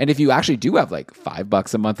nothing. And if you actually do have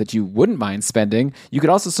 $5 a month that you wouldn't mind spending, you could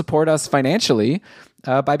also support us financially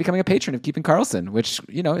by becoming a patron of Keeping Karlsson, which,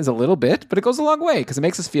 is a little bit, but it goes a long way because it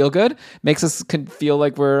makes us feel good, makes us feel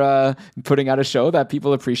like we're putting out a show that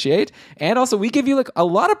people appreciate. And also we give you a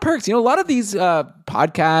lot of perks. A lot of these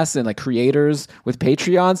podcasts and creators with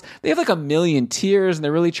Patreons, they have 1 million tiers, and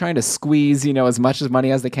they're really trying to squeeze, as much as money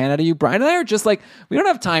as they can out of you. Brian and I are just we don't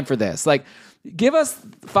have time for this. Give us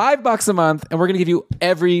 $5 a month, and we're going to give you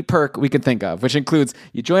every perk we can think of, which includes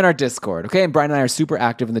you join our Discord, okay? And Brian and I are super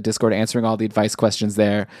active in the Discord, answering all the advice questions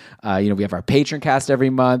there. We have our Patron cast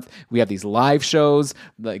every month. We have these live shows.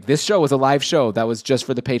 This show was a live show that was just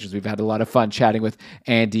for the patrons. We've had a lot of fun chatting with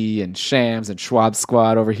Andy and Shams and Schwab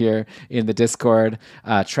Squad over here in the Discord,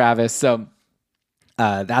 Travis. So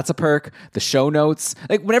that's a perk. The show notes.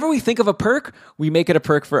 Whenever we think of a perk, we make it a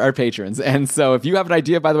perk for our patrons. And so if you have an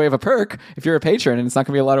idea, by the way, of a perk, if you're a patron, and it's not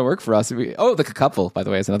going to be a lot of work for us. The couple, by the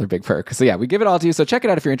way, is another big perk. So yeah, we give it all to you. So check it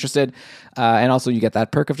out if you're interested. And also you get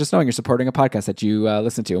that perk of just knowing you're supporting a podcast that you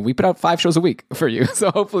listen to. And we put out 5 shows a week for you. So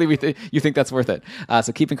hopefully you think that's worth it.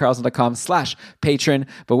 So keepingkarlsson.com/patron.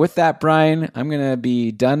 But with that, Brian, I'm going to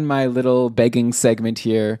be done my little begging segment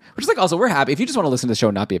here, which is also, we're happy. If you just want to listen to the show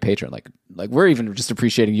and not be a patron, we're even just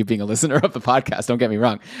appreciating you being a listener of the podcast. Don't get me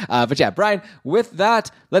wrong. But yeah, Brian, with that,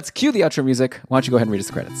 let's cue the outro music. Why don't you go ahead and read us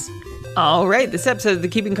the credits? All right. This episode of the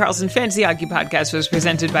Keeping Karlsson Fantasy Hockey Podcast was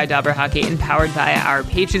presented by Dobber Hockey and powered by our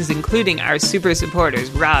patrons, including our super supporters,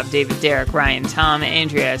 Rob, David, Derek, Ryan, Tom,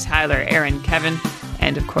 Andrea, Tyler, Aaron, Kevin,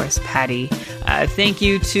 and of course, Patty. Thank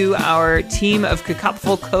you to our team of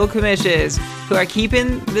Cacopful co-commissions who are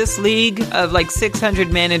keeping this league of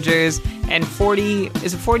 600 managers and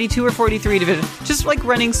 42 or 43 divisions just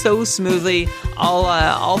running so smoothly.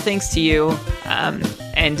 All thanks to you.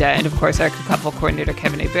 And of course, our Cacopful coordinator,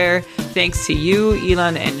 Kevin Hebert. Thanks to you,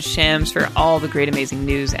 Elon and Shams, for all the great, amazing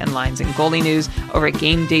news and lines and goalie news over at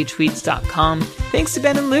GameDayTweets.com. Thanks to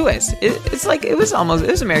Ben and Lewis. It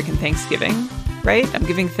was American Thanksgiving, right? I'm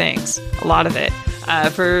giving thanks, a lot of it,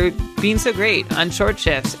 for being so great on Short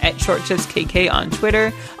Shifts at ShortShiftsKK on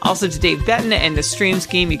Twitter. Also to Dave Betton and the Stream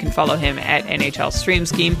Scheme. You can follow him at NHL Stream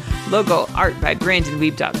Scheme. Logo art by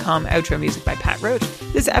BrandonWeeb.com. Outro music by Pat Roach.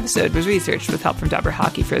 This episode was researched with help from Dobber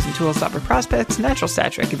Hockey, Frozen Tools, Dobber Prospects, Natural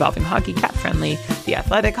Stat Trick, Evolving Hockey, Cat Friendly, The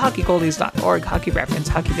Athletic, HockeyGoldies.org, Hockey Reference,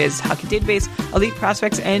 Hockey Viz, Hockey Database, Elite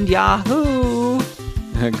Prospects, and Yahoo!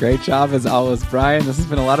 Great job as always, Brian. This has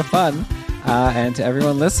been a lot of fun. And to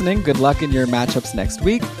everyone listening, good luck in your matchups next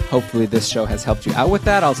week. Hopefully this show has helped you out with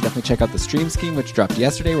that. Also definitely check out the Stream Scheme, which dropped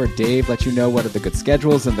yesterday, where Dave let you know what are the good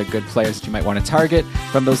schedules and the good players that you might want to target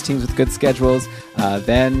from those teams with good schedules.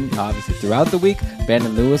 Then, obviously, throughout the week, Ben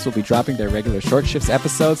and Lewis will be dropping their regular Short Shifts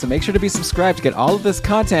episodes, so make sure to be subscribed to get all of this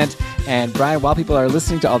content. And Brian, while people are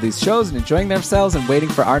listening to all these shows and enjoying themselves and waiting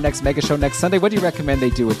for our next mega show next Sunday, what do you recommend they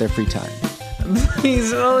do with their free time?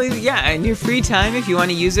 Please, in your free time, if you want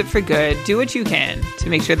to use it for good, do what you can to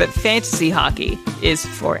make sure that fantasy hockey is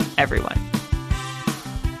for everyone.